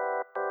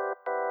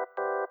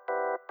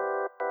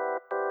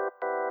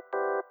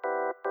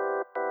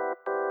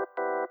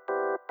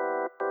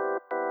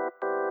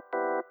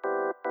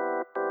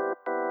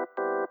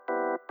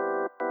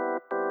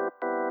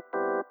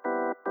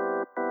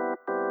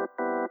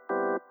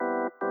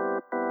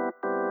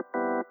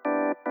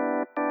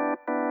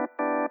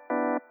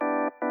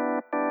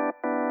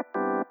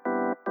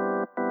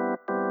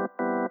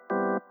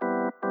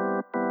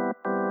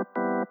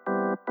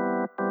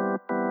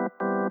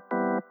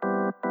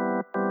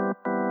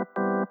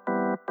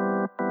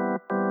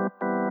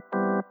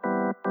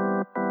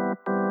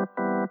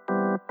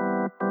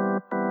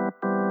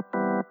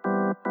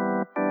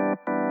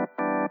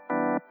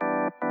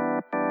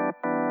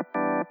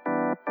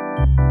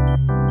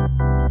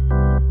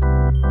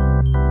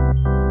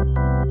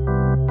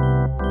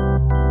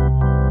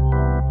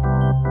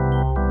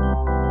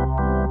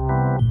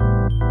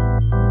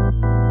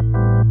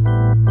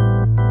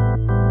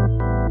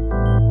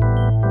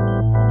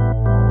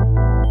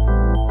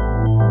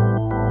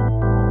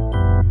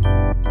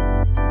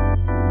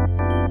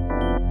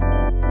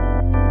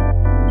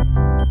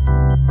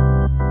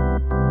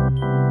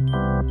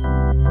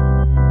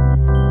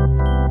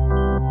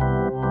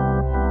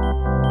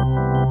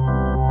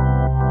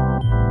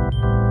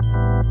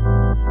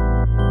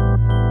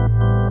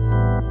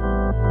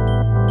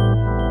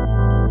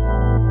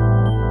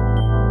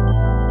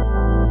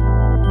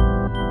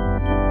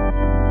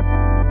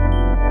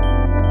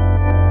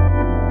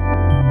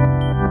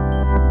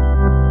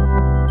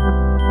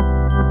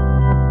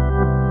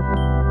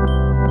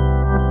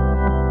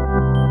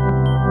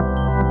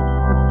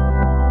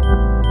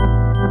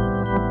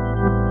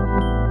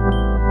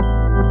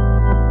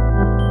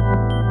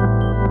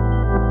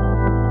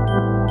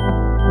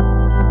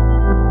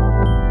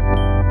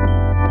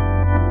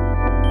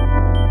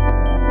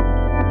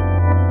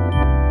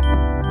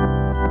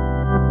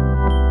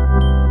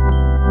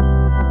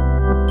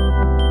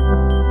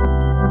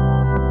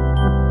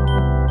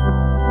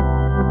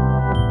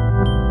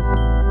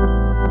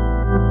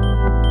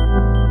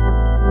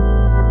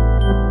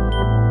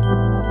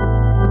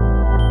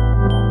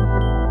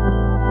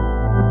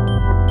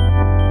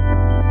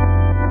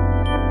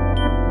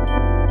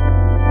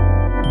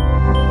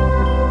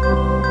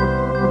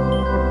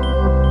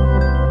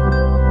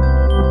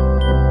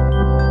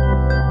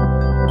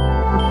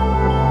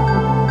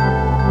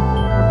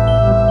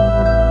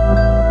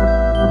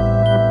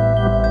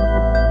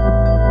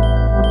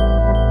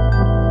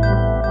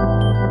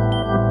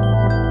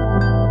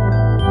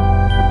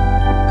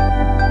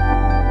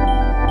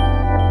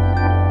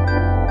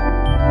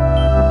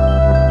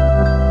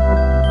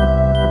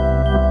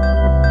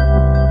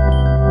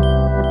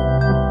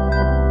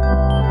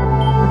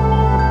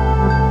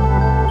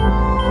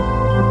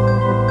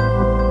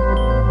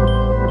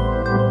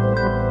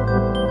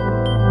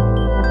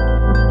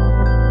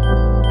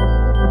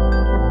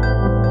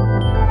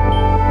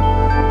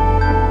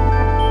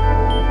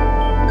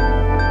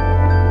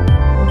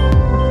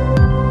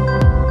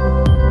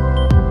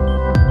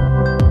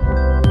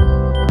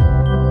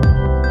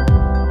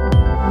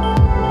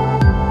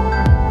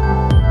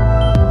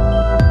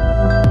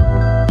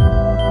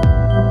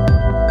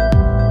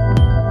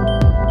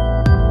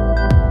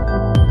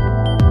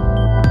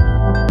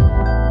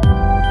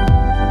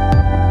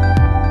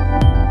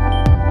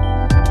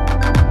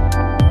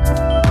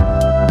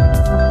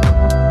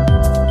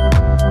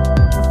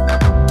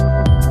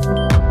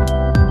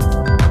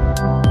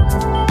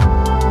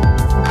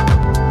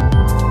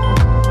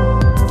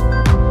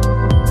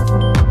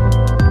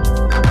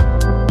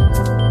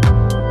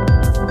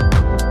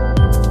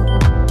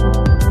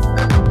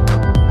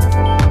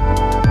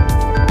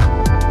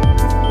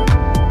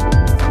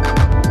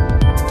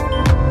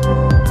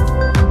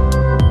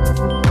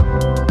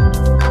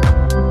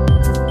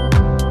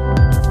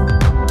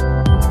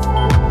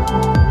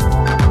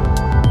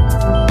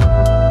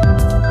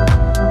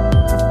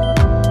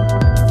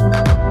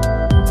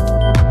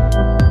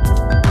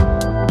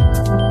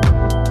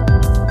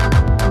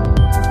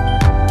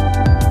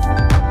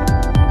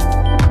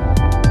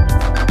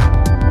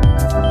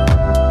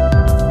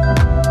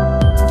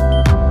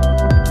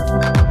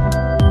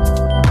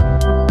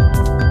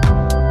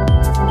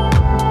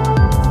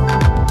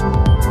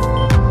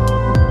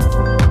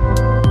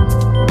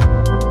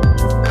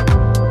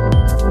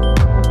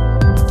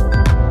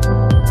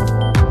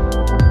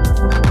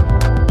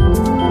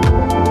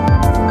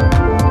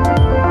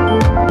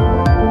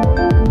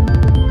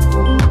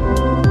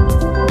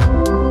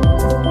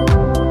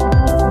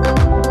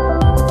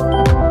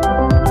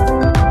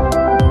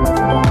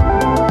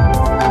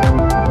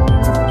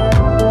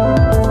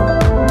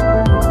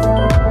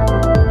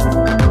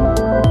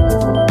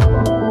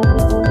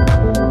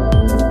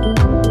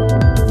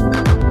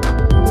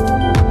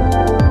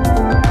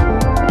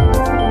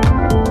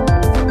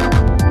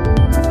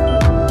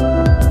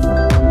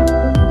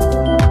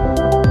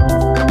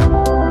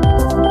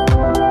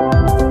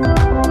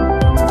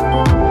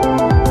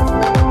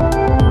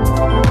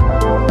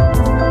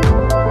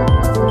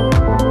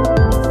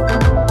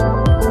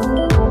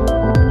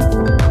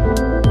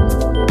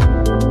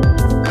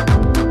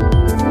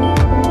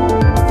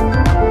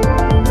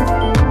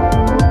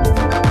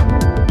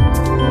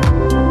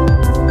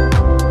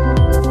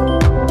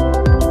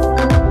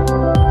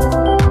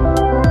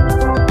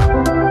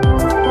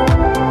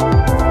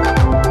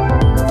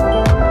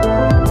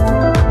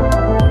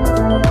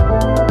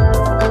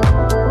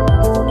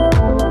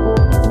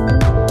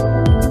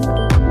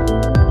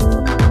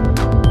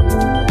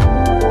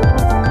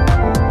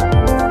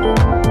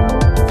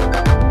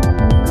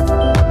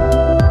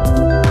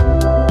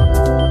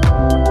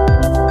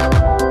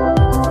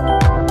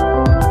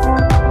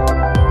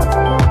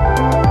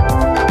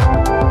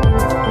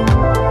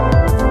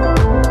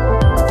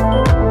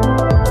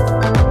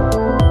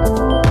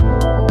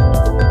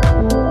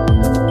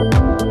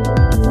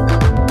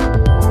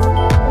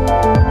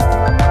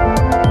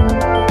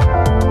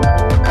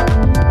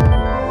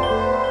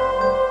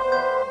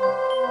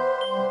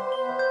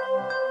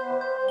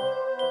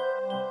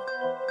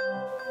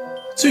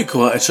 Two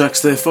quieter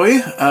tracks there for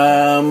you.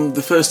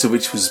 The first of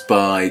which was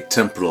by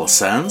Temporal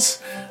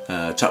Sounds.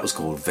 The track was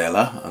called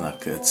Vela, and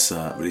that gets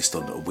released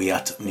on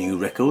Wiat New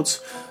Records.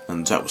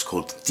 And the track was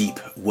called Deep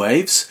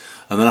Waves.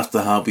 And then after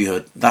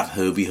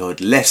that, we heard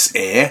Less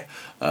Air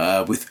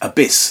with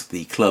Abyss,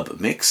 the club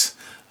mix.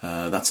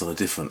 That's on a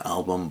different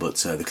album, but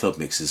the club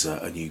mix is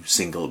a new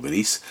single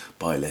release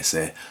by Less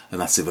Air,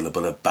 and that's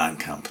available at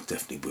Bandcamp.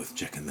 Definitely worth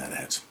checking that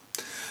out.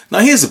 Now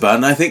here's a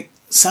band I think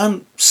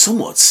sound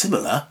somewhat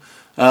similar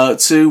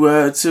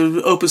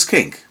to Opus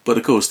Kink, but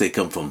of course they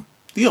come from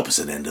the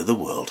opposite end of the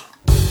world.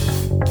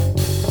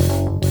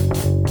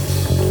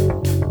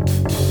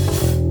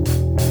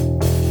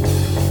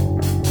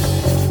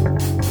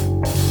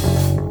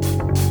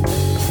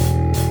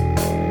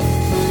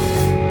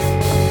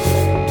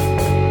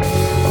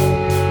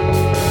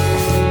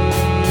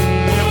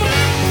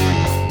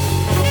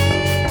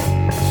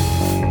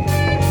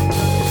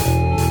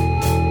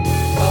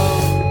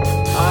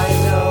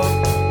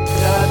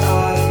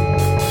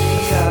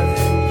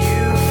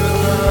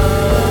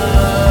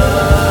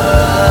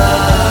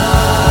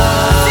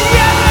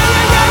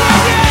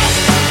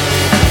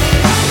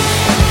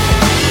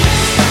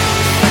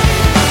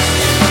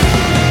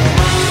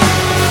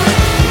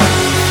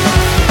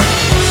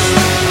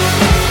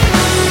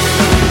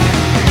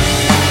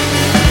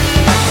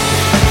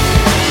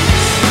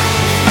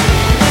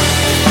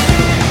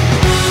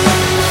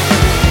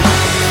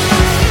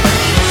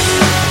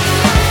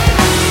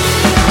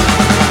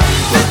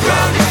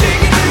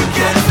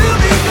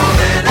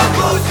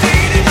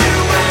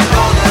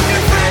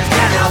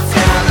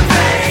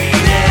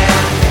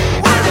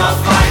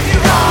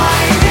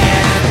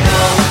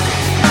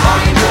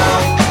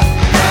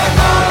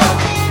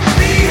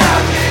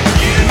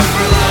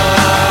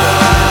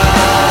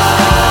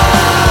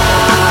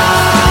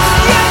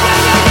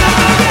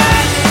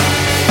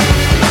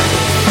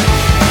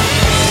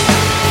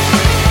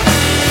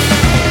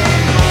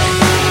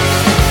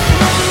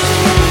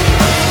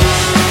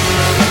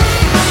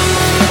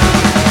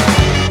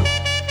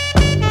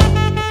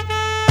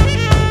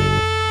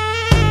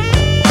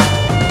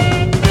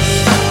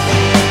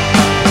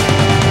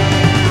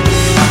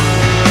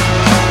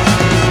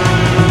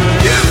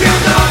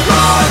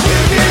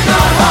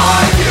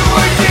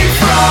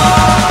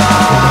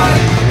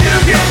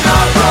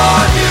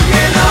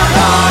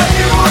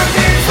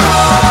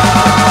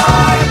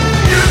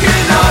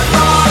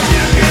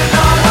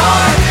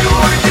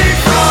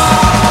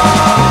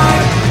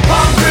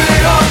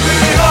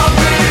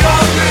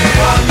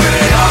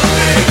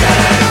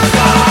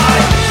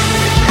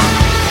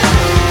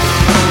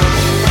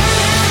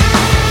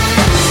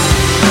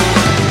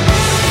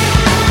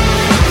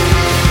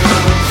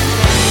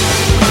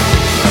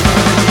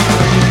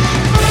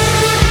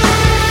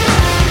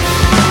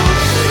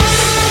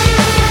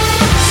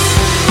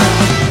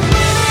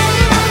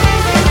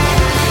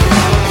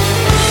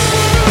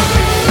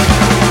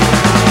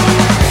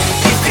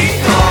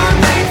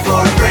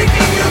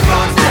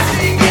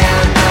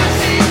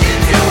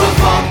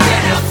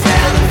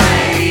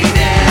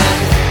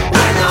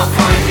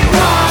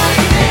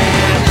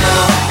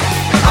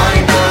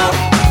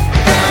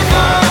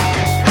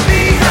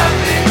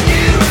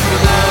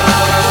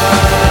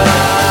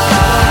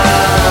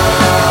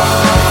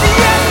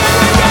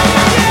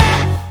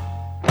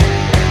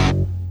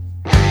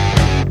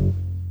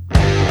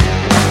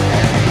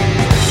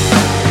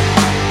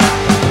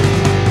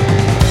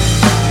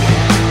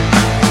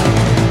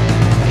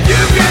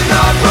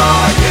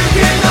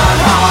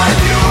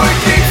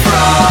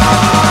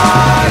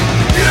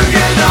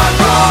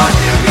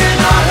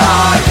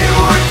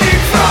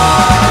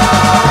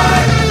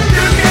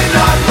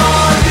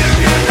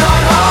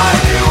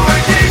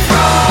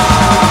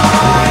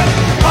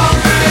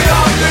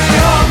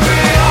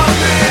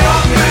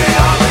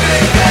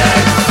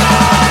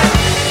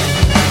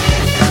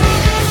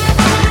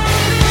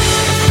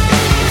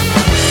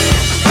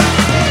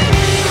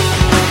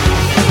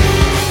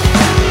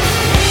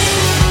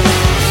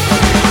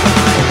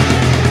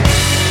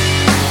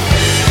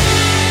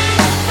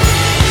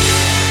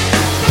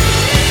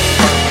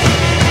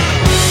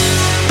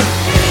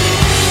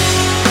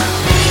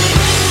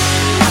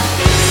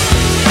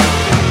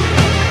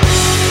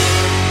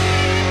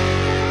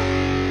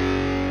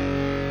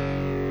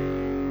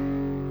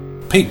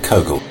 Pete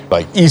Kogel.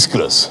 Like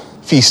Aeschylus,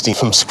 feasting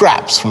from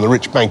scraps from the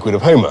rich banquet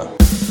of Homer.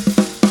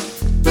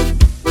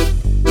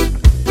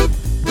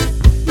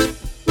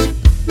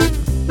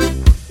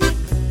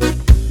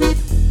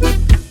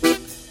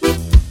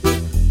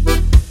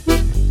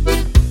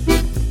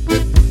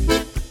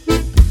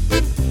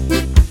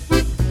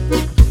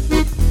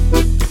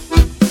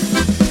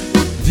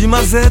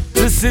 Mazette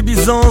et ses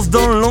bisances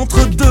dans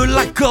l'entre-deux,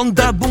 la corne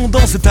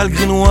d'abondance et t'as le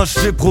grinois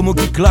chez Promo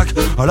qui claque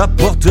à la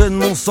portée de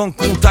mon sans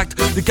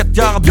contact. Des 4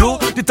 quarts bio,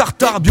 des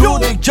tartares bio,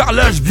 des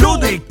carrelages bio,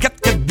 des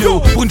 4x4 bio.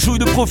 Pour une chouille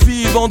de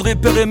profit, Vendré,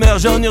 père et mère,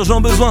 j'ai un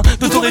urgent besoin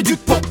de ton réduc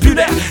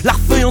populaire.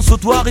 L'Arfeuille en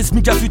sautoir et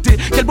SMIC affûté,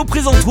 quel beau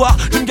présentoir,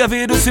 je me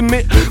gavais de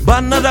s'aimer.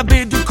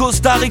 Banadabé du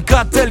Costa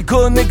Rica, tel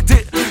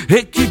connecté,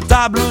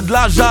 équitable de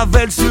la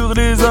javel sur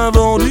les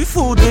invendus.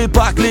 Faudrait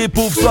pas que les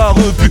pauvres soient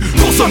repus.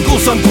 Consomme,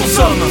 consomme,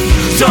 consomme,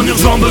 j'ai un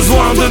urgent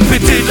besoin de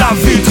péter de la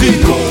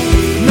vitrine.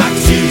 Qu'on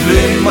active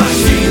les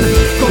machines,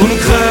 qu'on nous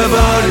crève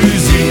à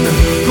l'usine,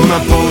 qu'on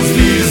impose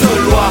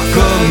l'isoloir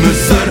comme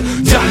seule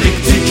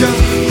dialectique,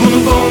 qu'on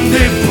nous vende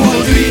des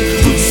produits,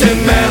 toutes ces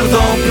merdes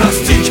en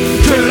plastique,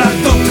 que la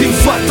doctrine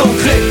soit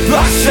ancrée,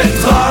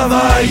 achète,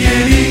 travail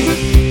et lit.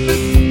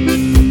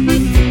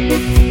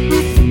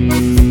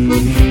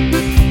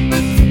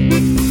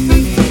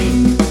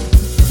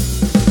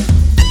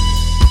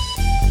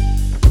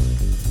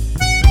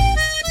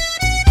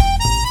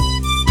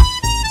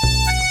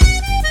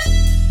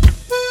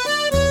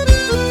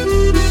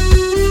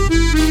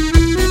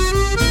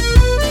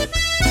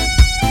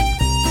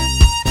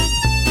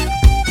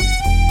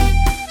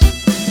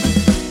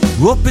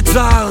 Oh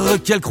pétard,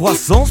 quelle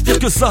croissance, pire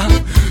que ça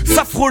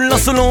frôle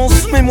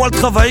l'insolence, mais moi le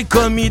travail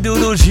comme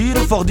idéologie,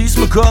 le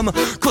fordisme comme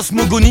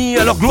cosmogonie.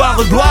 Alors gloire,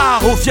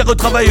 gloire aux fiers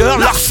travailleurs,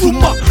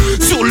 l'archouma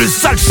sur le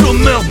sale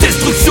chômeur,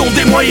 destruction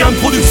des moyens de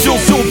production.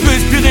 Si on peut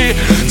espérer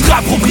de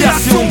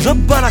réappropriation, job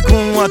pas la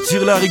con,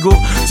 attire l'arigot,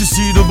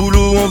 suicide au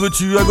boulot, en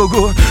veux-tu à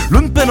gogo.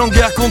 Le peine en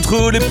guerre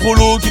contre les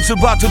prolos qui se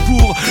battent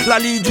pour la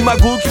lie du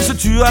magot, qui se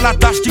tue à la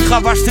tâche, qui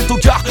cravache ses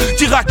tocards,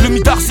 qui racle le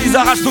mitard, s'ils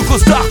arrachent nos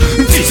costards.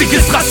 Une petite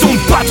séquestration de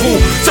patron,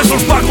 ça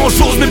change pas grand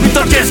chose, mais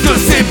putain qu'est-ce que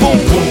c'est bon.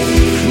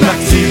 On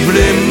active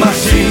les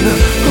machines,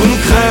 qu'on nous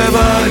crève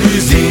à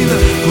l'usine,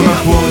 qu'on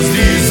impose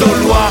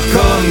l'isoloir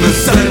comme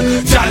seule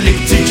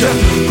dialectique,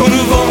 qu'on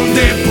nous vende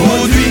des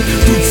produits,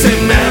 toutes ces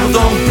merdes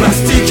en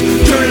plastique,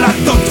 que la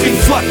doctrine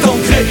soit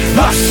ancrée,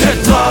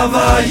 achète,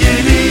 travail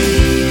et lit.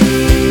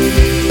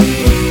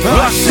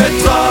 Achète,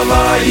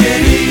 travail et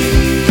lit.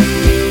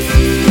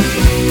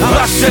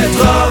 Achète,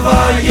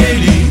 travail et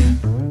lit.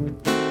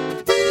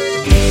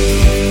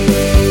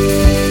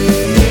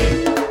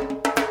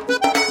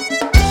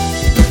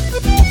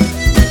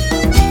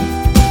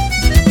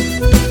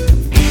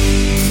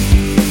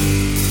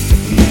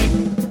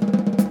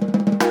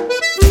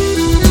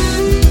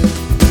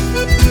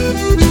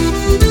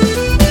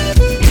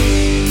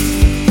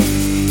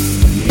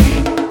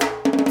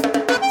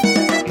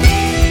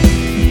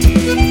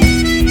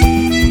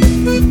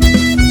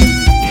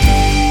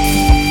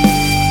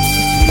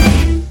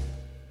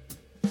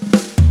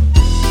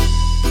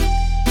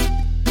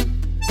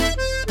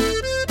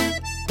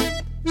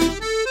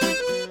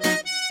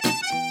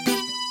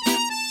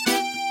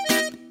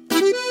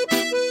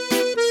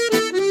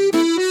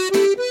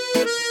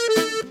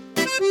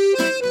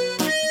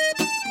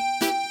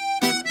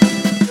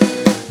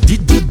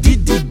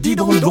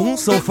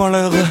 C'est enfin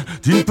l'heure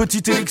d'une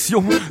petite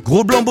élection.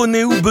 Gros blanc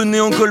bonnet ou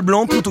bonnet en col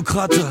blanc,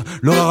 plutocrate,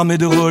 leur armée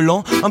de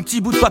relents. Un petit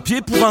bout de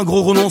papier pour un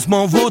gros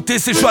renoncement. Voter,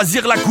 c'est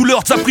choisir la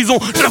couleur de sa prison.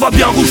 Je la vois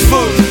bien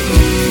rouge-feu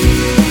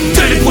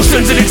dès les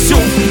prochaines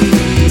élections.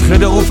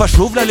 Trader au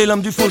facho, v'là les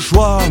lames du faux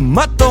choix.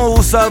 M'attends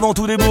au savant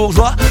tous des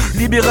bourgeois.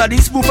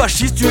 Libéralisme ou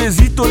fasciste, tu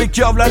hésites. Au les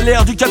cœurs, v'là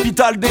l'air du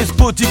capital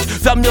despotique.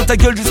 Ferme bien ta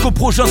gueule jusqu'au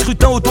prochain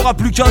scrutin, où t'auras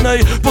plus qu'un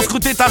œil pour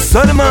scruter ta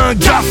seule main.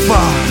 Gaffe!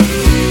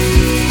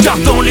 Car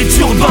dans les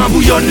turbins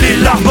bouillonnent les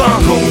larbins.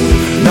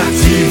 Qu'on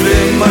active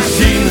les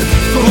machines,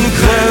 qu'on nous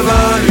crève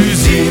à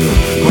l'usine,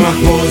 qu'on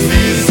impose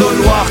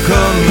l'isoloir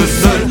comme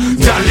seule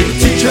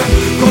dialectique,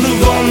 qu'on nous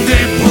vende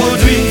des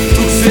produits,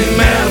 toutes ces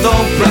merdes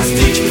en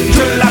plastique,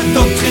 que la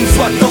doctrine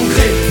soit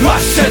ancrée.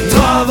 Achète,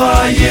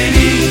 travail et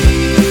lit.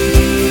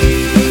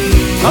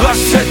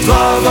 Achète,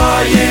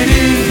 travail et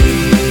lit.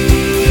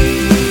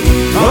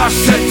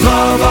 Achète,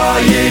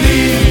 travail et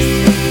lit.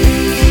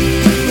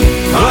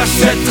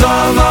 Achète,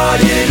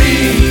 travail et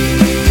lit.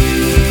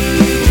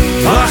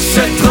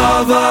 Achète,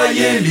 travail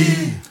et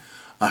lit.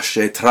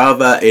 Achète,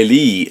 travail et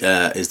lit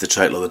is the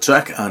title of the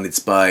track, and it's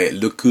by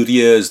Le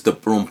Courriers de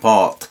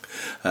Bompard.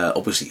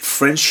 Obviously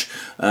French.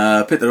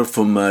 Picked it up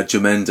from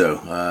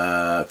Gemendo.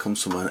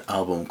 Comes from an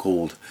album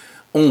called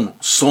On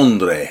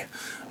Cendre.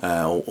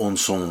 Or On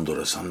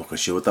Cendres, I'm not quite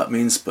sure what that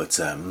means, but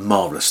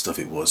marvellous stuff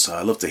it was.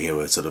 I love to hear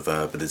a sort of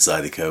bit of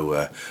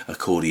Zydeco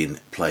accordion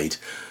played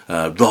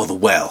rather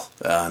well,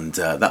 and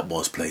that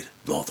was played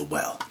rather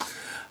well.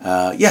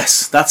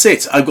 Yes, that's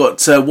it. I've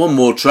got one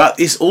more track.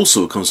 This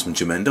also comes from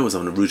Gemendo. I was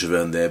having a root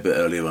around there a bit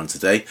earlier on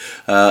today,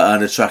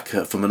 and a track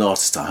from an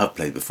artist I have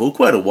played before,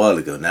 quite a while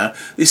ago now.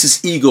 This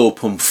is Igor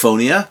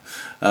Pomphonia,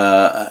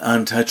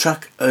 and her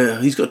track,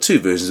 he's got two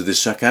versions of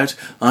this track out.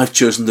 I've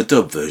chosen the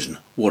dub version.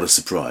 What a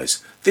surprise.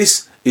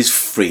 This is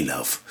Free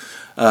Love.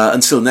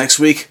 Until next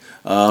week,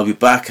 I'll be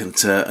back, and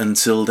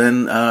until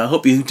then, I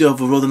hope you do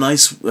have a rather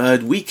nice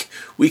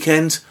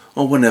weekend,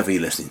 or whenever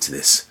you're listening to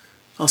this.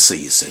 I'll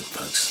see you soon,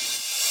 folks.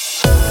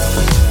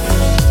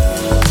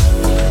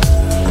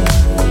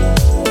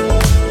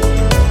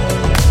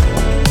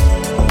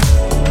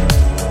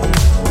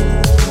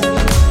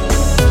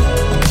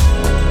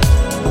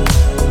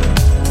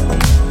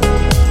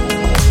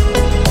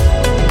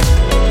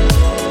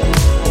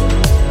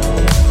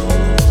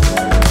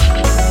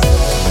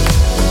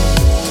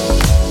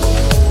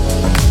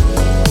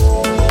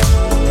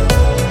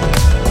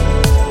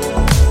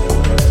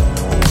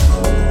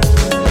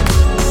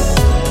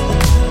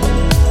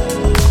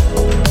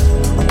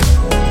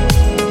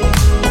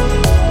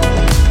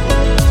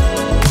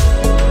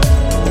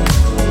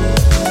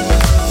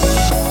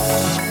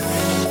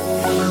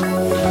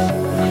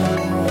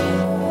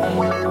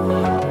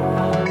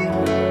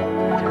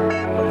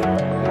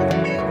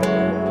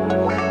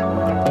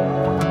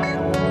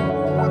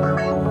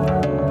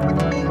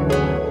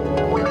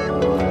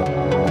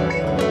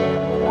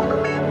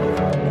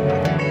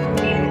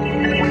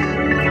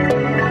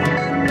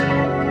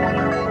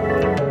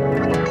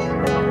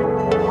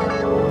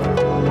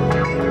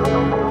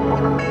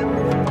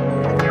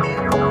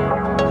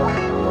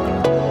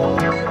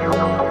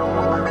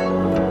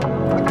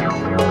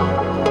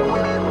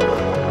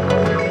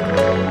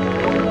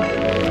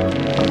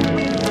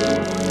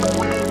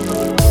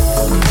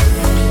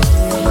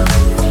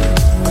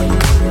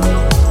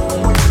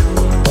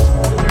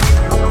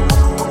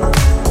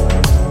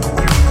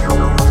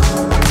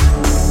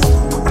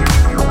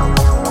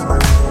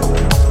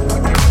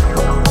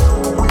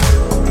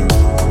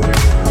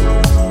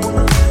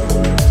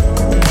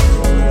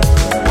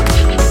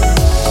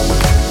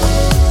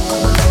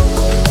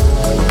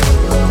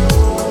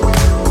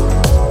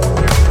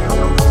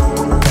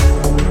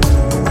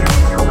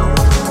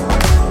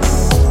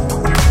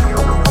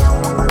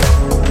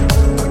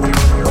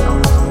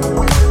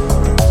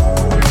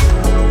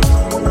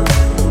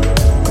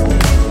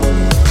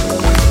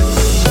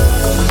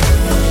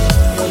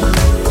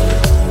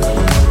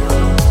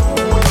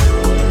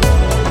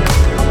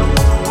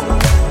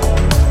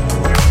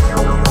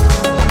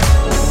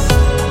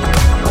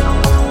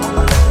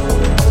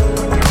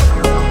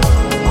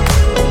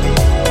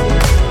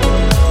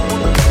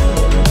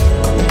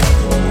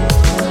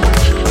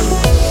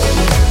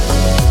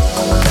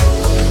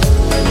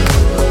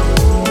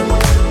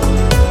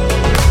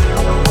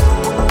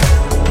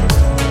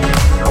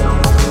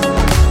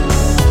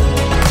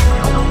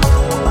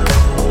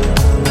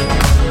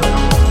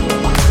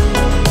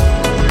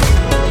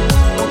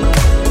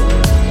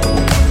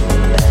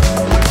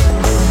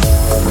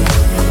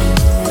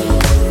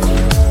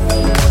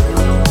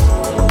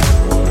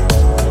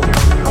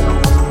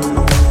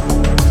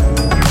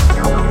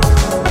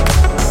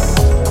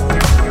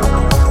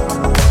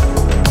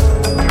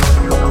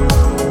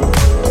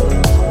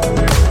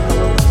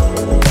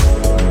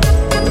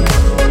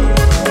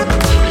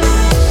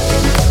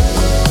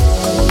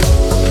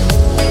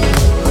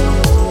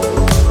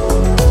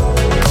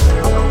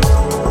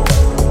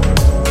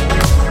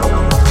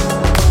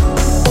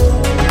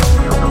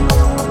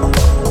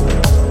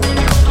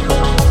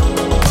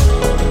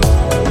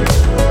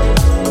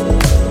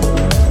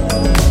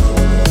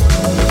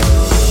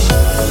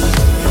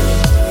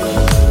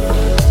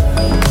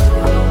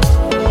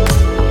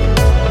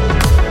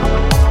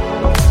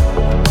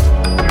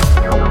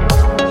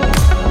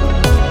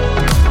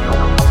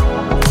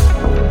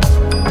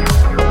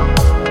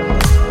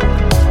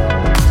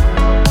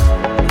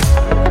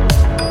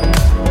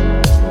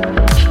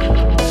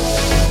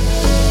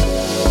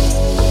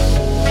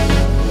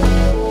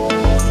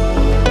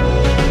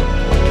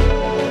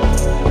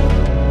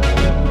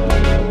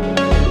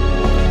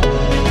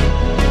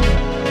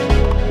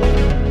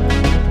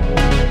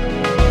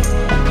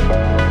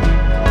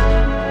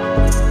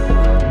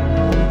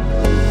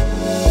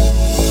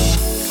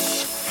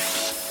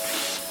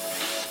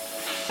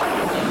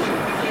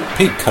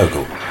 Pete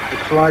Kogel.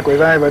 Looks like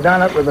we've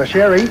overdone it with the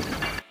sherry.